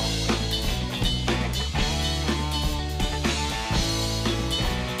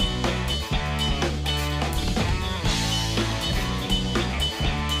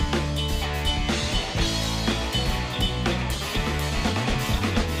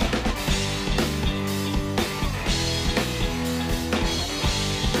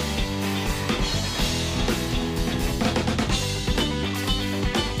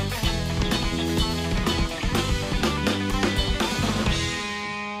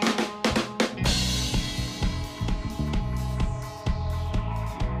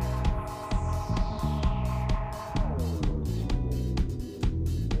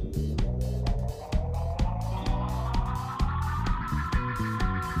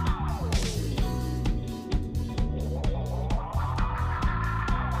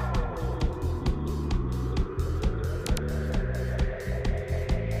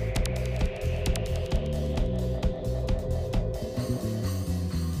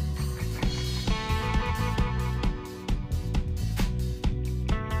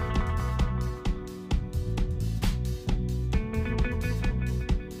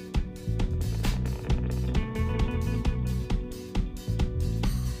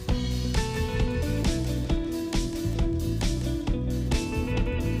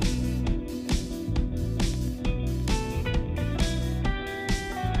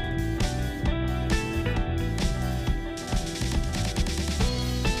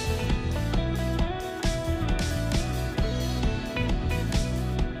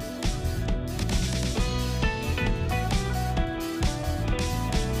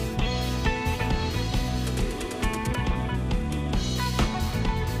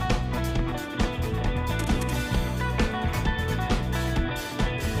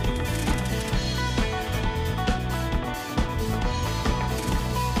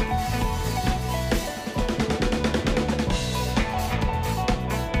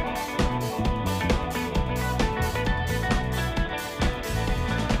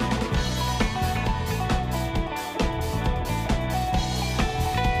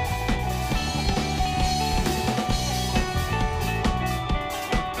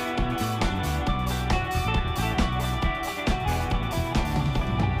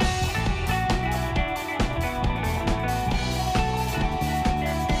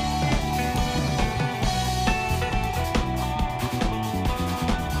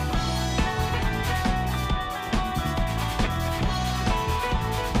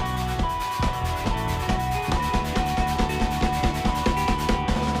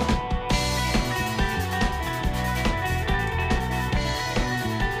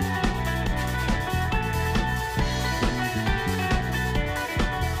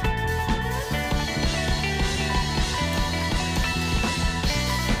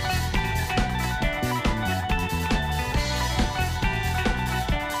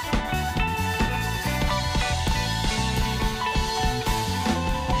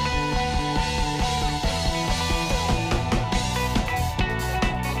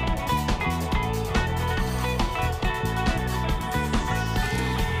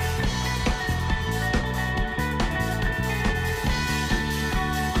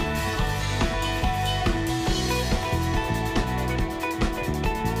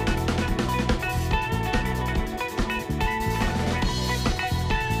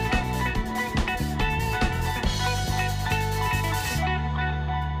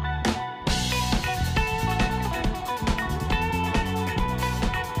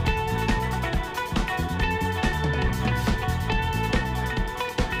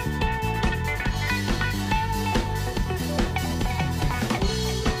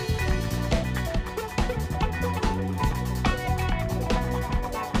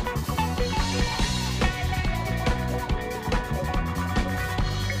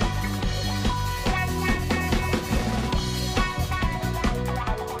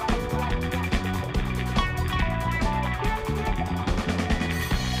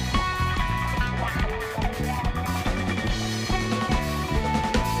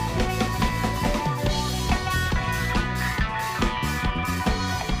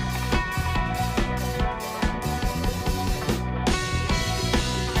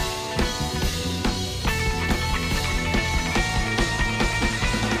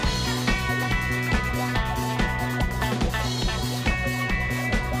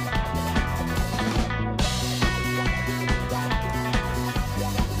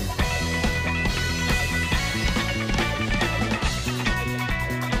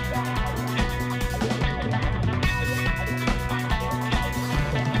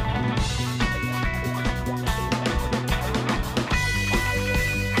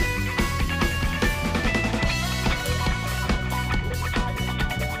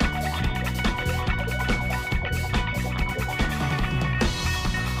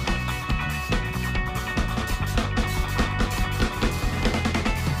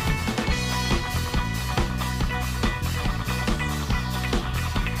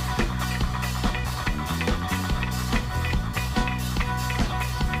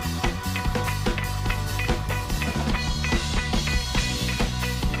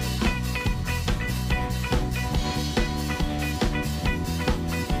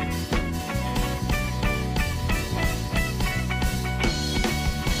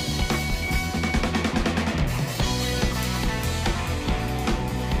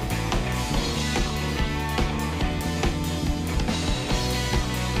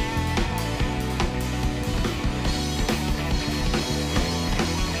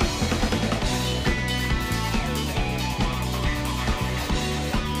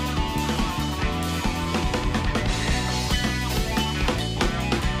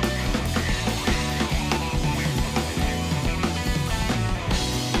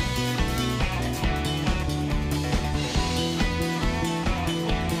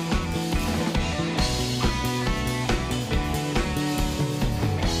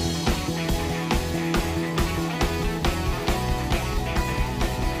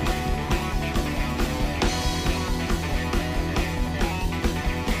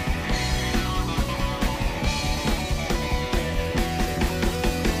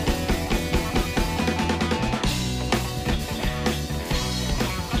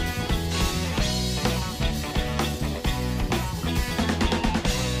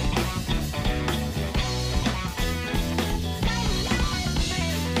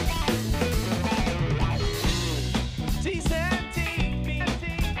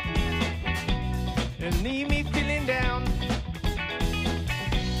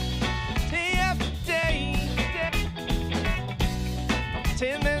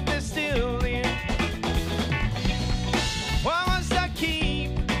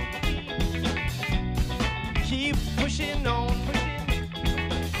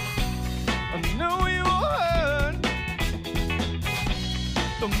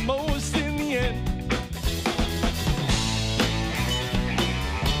 the most in the end.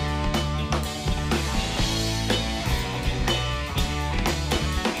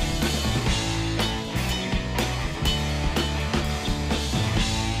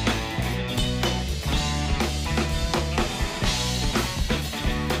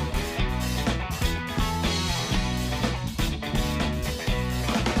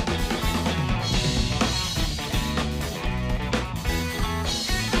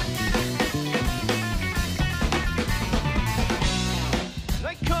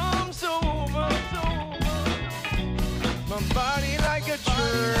 That comes over my body like a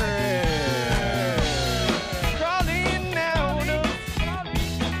train, crawling out of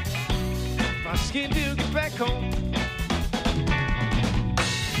my skin to get back home.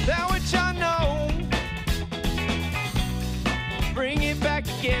 That which I know, bring it back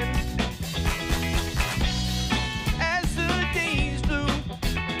again. As the days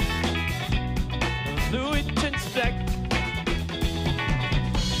blue it turns black.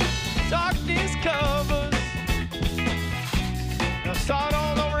 Darkness covers. Now start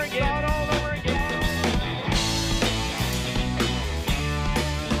all over again.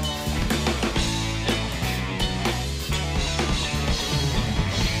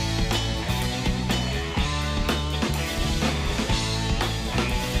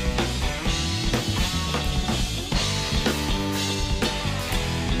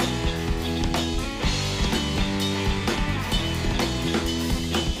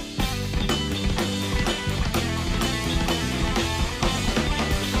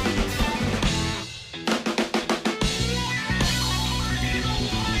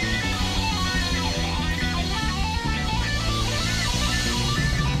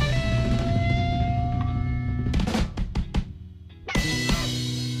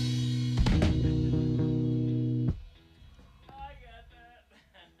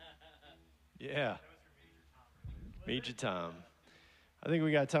 Yeah. Major Tom. I think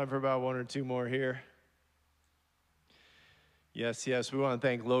we got time for about one or two more here. Yes, we want to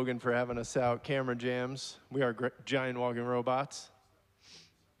thank Logan for having us out. Camera Jams. We are giant walking robots.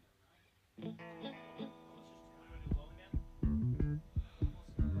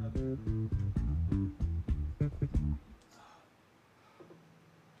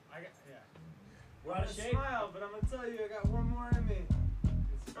 We're out of shape. Smile, but I'm gonna tell you, I got one more in me.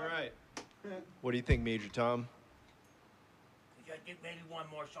 All right. What do you think, Major Tom? I think maybe one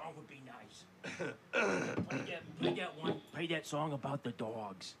more song would be nice. Play that song about the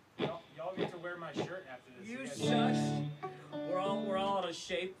dogs. Y'all get to wear my shirt after this. You guys- shush. We're all out of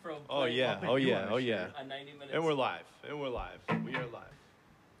shape from. Oh playing yeah, up and oh doing yeah, a oh yeah. shirt on 90 minutes. And we're live. We are live.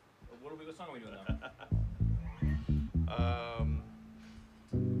 What song are we doing now?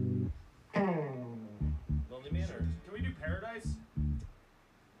 Lonely Man or? Can we do Paradise?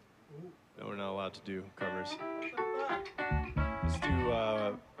 No, we're not allowed to do covers. Let's do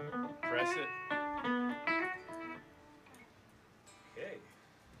Press It. Okay.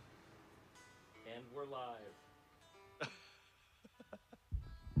 And we're live. I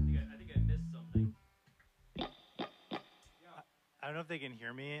think I missed something. I don't know if they can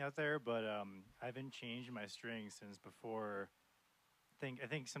hear me out there, but I haven't changed my strings since before. I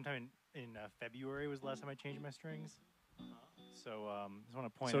think sometime in February was the last time I changed my strings. So I just want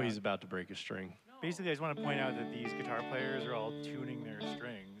to point out. So he's about to break a string. Basically, I just want to point out that these guitar players are all tuning their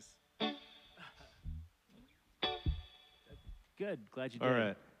strings. Good. Glad you did. All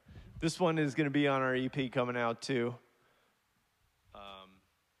right. This one is going to be on our EP coming out too.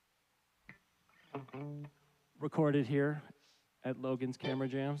 Recorded here at Logan's Camera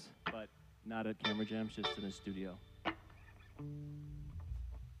Jams, but not at Camera Jams, just in the studio.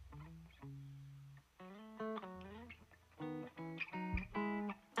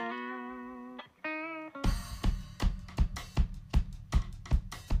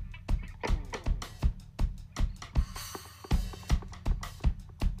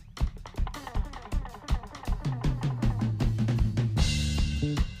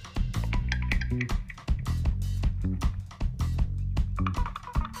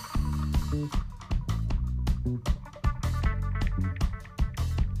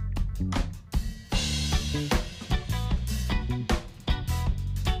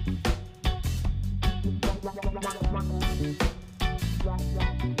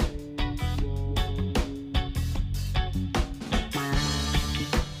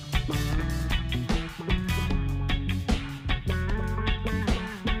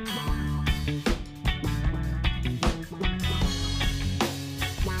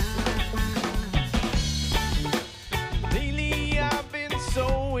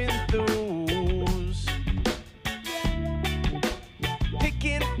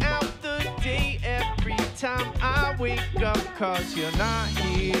 time I wake up, 'cause you're not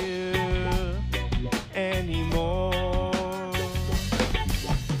here anymore.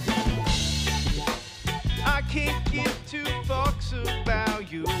 I can't give two fucks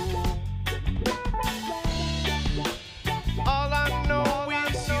about you. All I know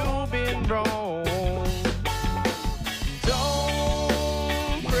is you've been wrong.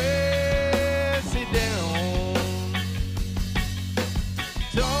 Don't press it down.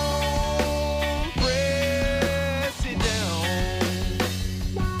 Don't press it down.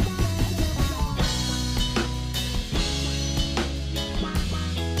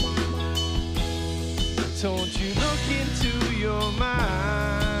 Don't you look into your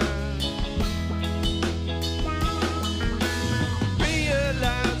mind.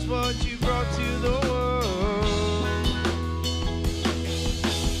 Realize what you brought to the world.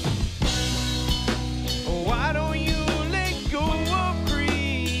 Why don't you let go of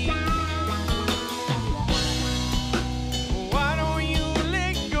greed? Why don't you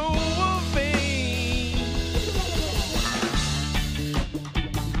let go of pain?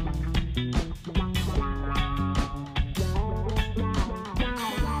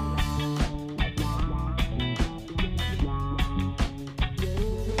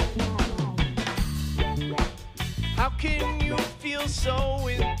 How can you feel so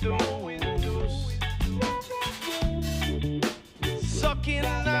enthused? Sucking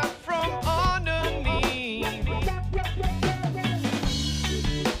up from underneath.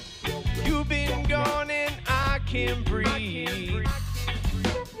 You've been gone and I can't breathe.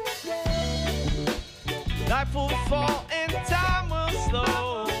 Life will fall and time will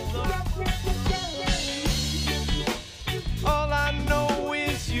slow. All I know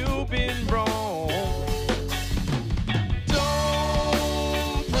is you've been wrong.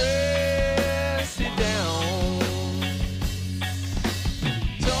 Don't press it down.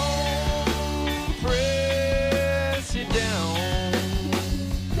 Don't press it down.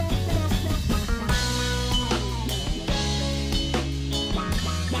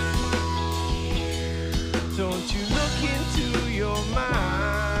 Don't you look into your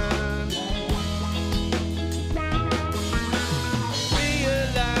mind.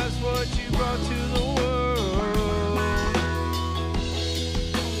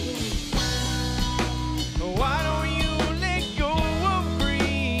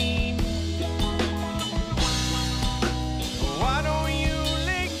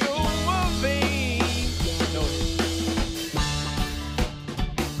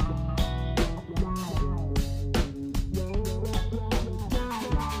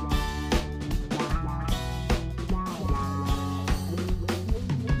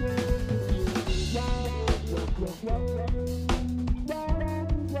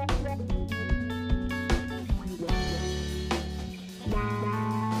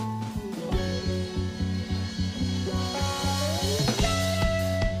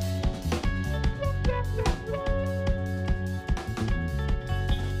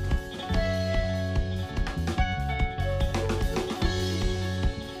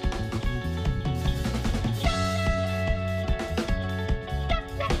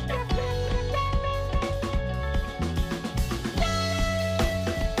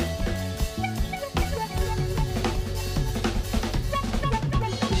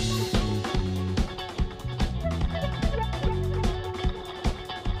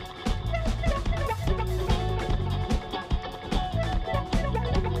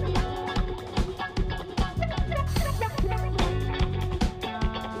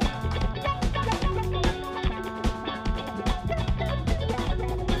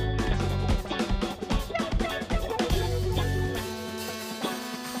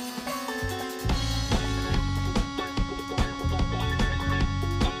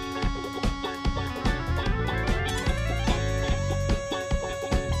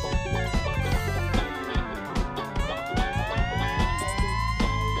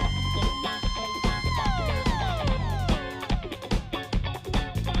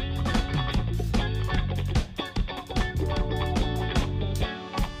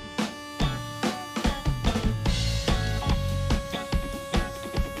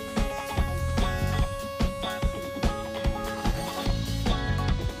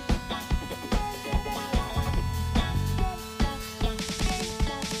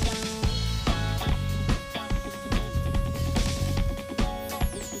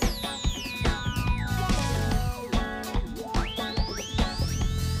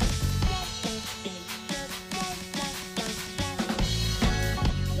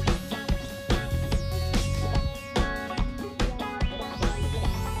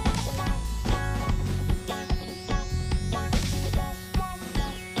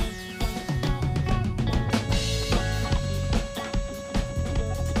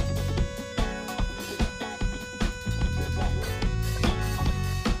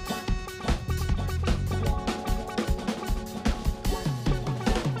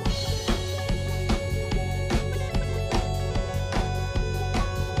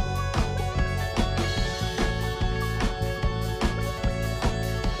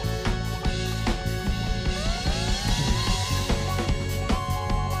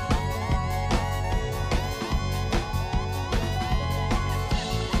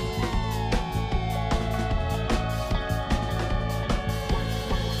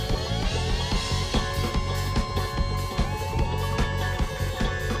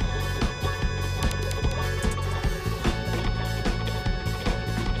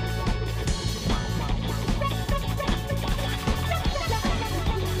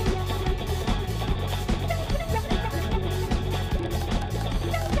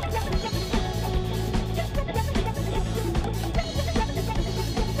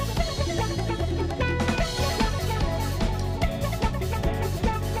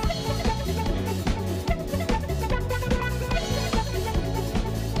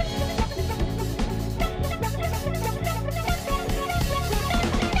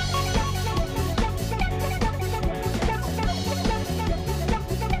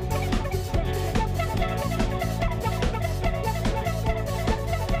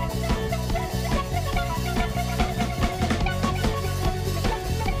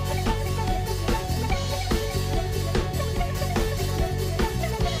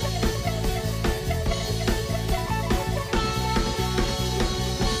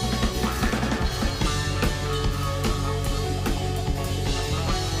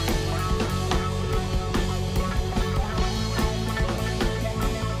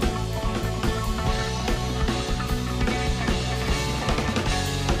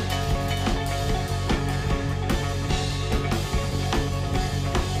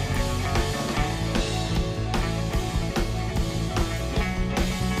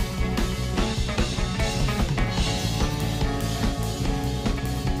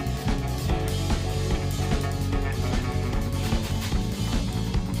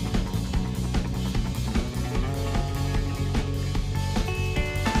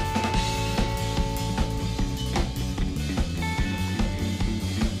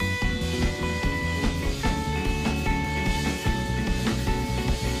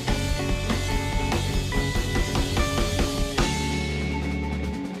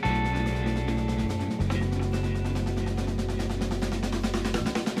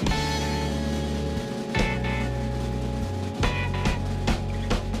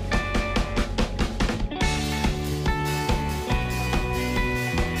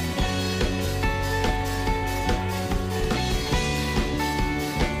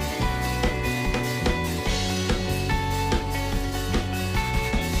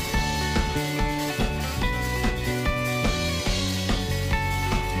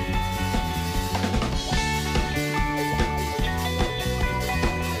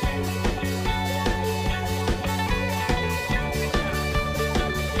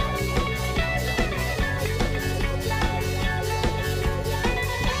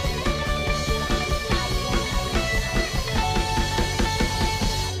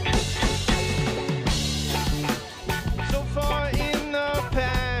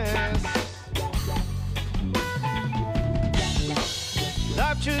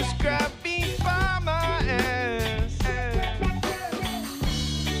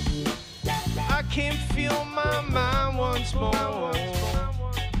 can feel my mind once more.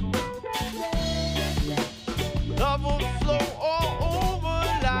 Love will flow all over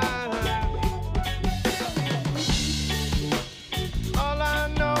life. All I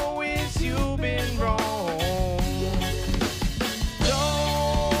know is you've been wrong.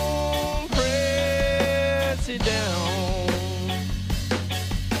 Don't press it down.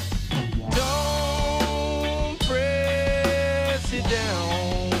 Don't press it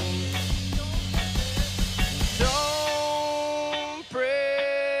down. Don't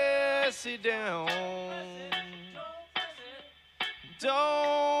press it down.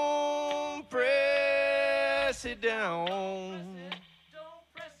 Don't press it down. Don't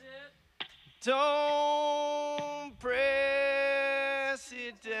press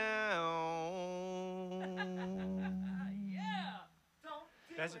it down.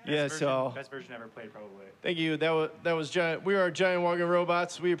 Yeah, so best version ever played, probably. thank you. That was giant. We are Giant Walking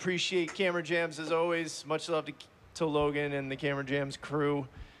Robots. We appreciate Camera Jams as always. Much love to Logan and the Camera Jams crew.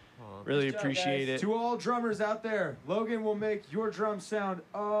 Really Good job, appreciate guys. it. To all drummers out there, Logan will make your drums sound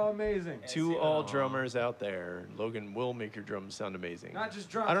amazing. To all drummers out there, Logan will make your drums sound amazing. Not just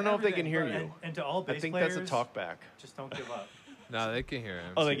drums. I don't know if they can everything, hear but- you. And to all bass I think players, that's a talkback. just don't give up. No, they can hear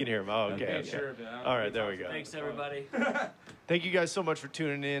him. Oh, they can hear him. Oh, okay. Okay, okay. sure, but I don't All know right, if there we it's go. Thanks, everybody. Thank you guys so much for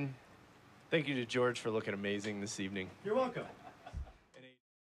tuning in. Thank you to George for looking amazing this evening. You're welcome.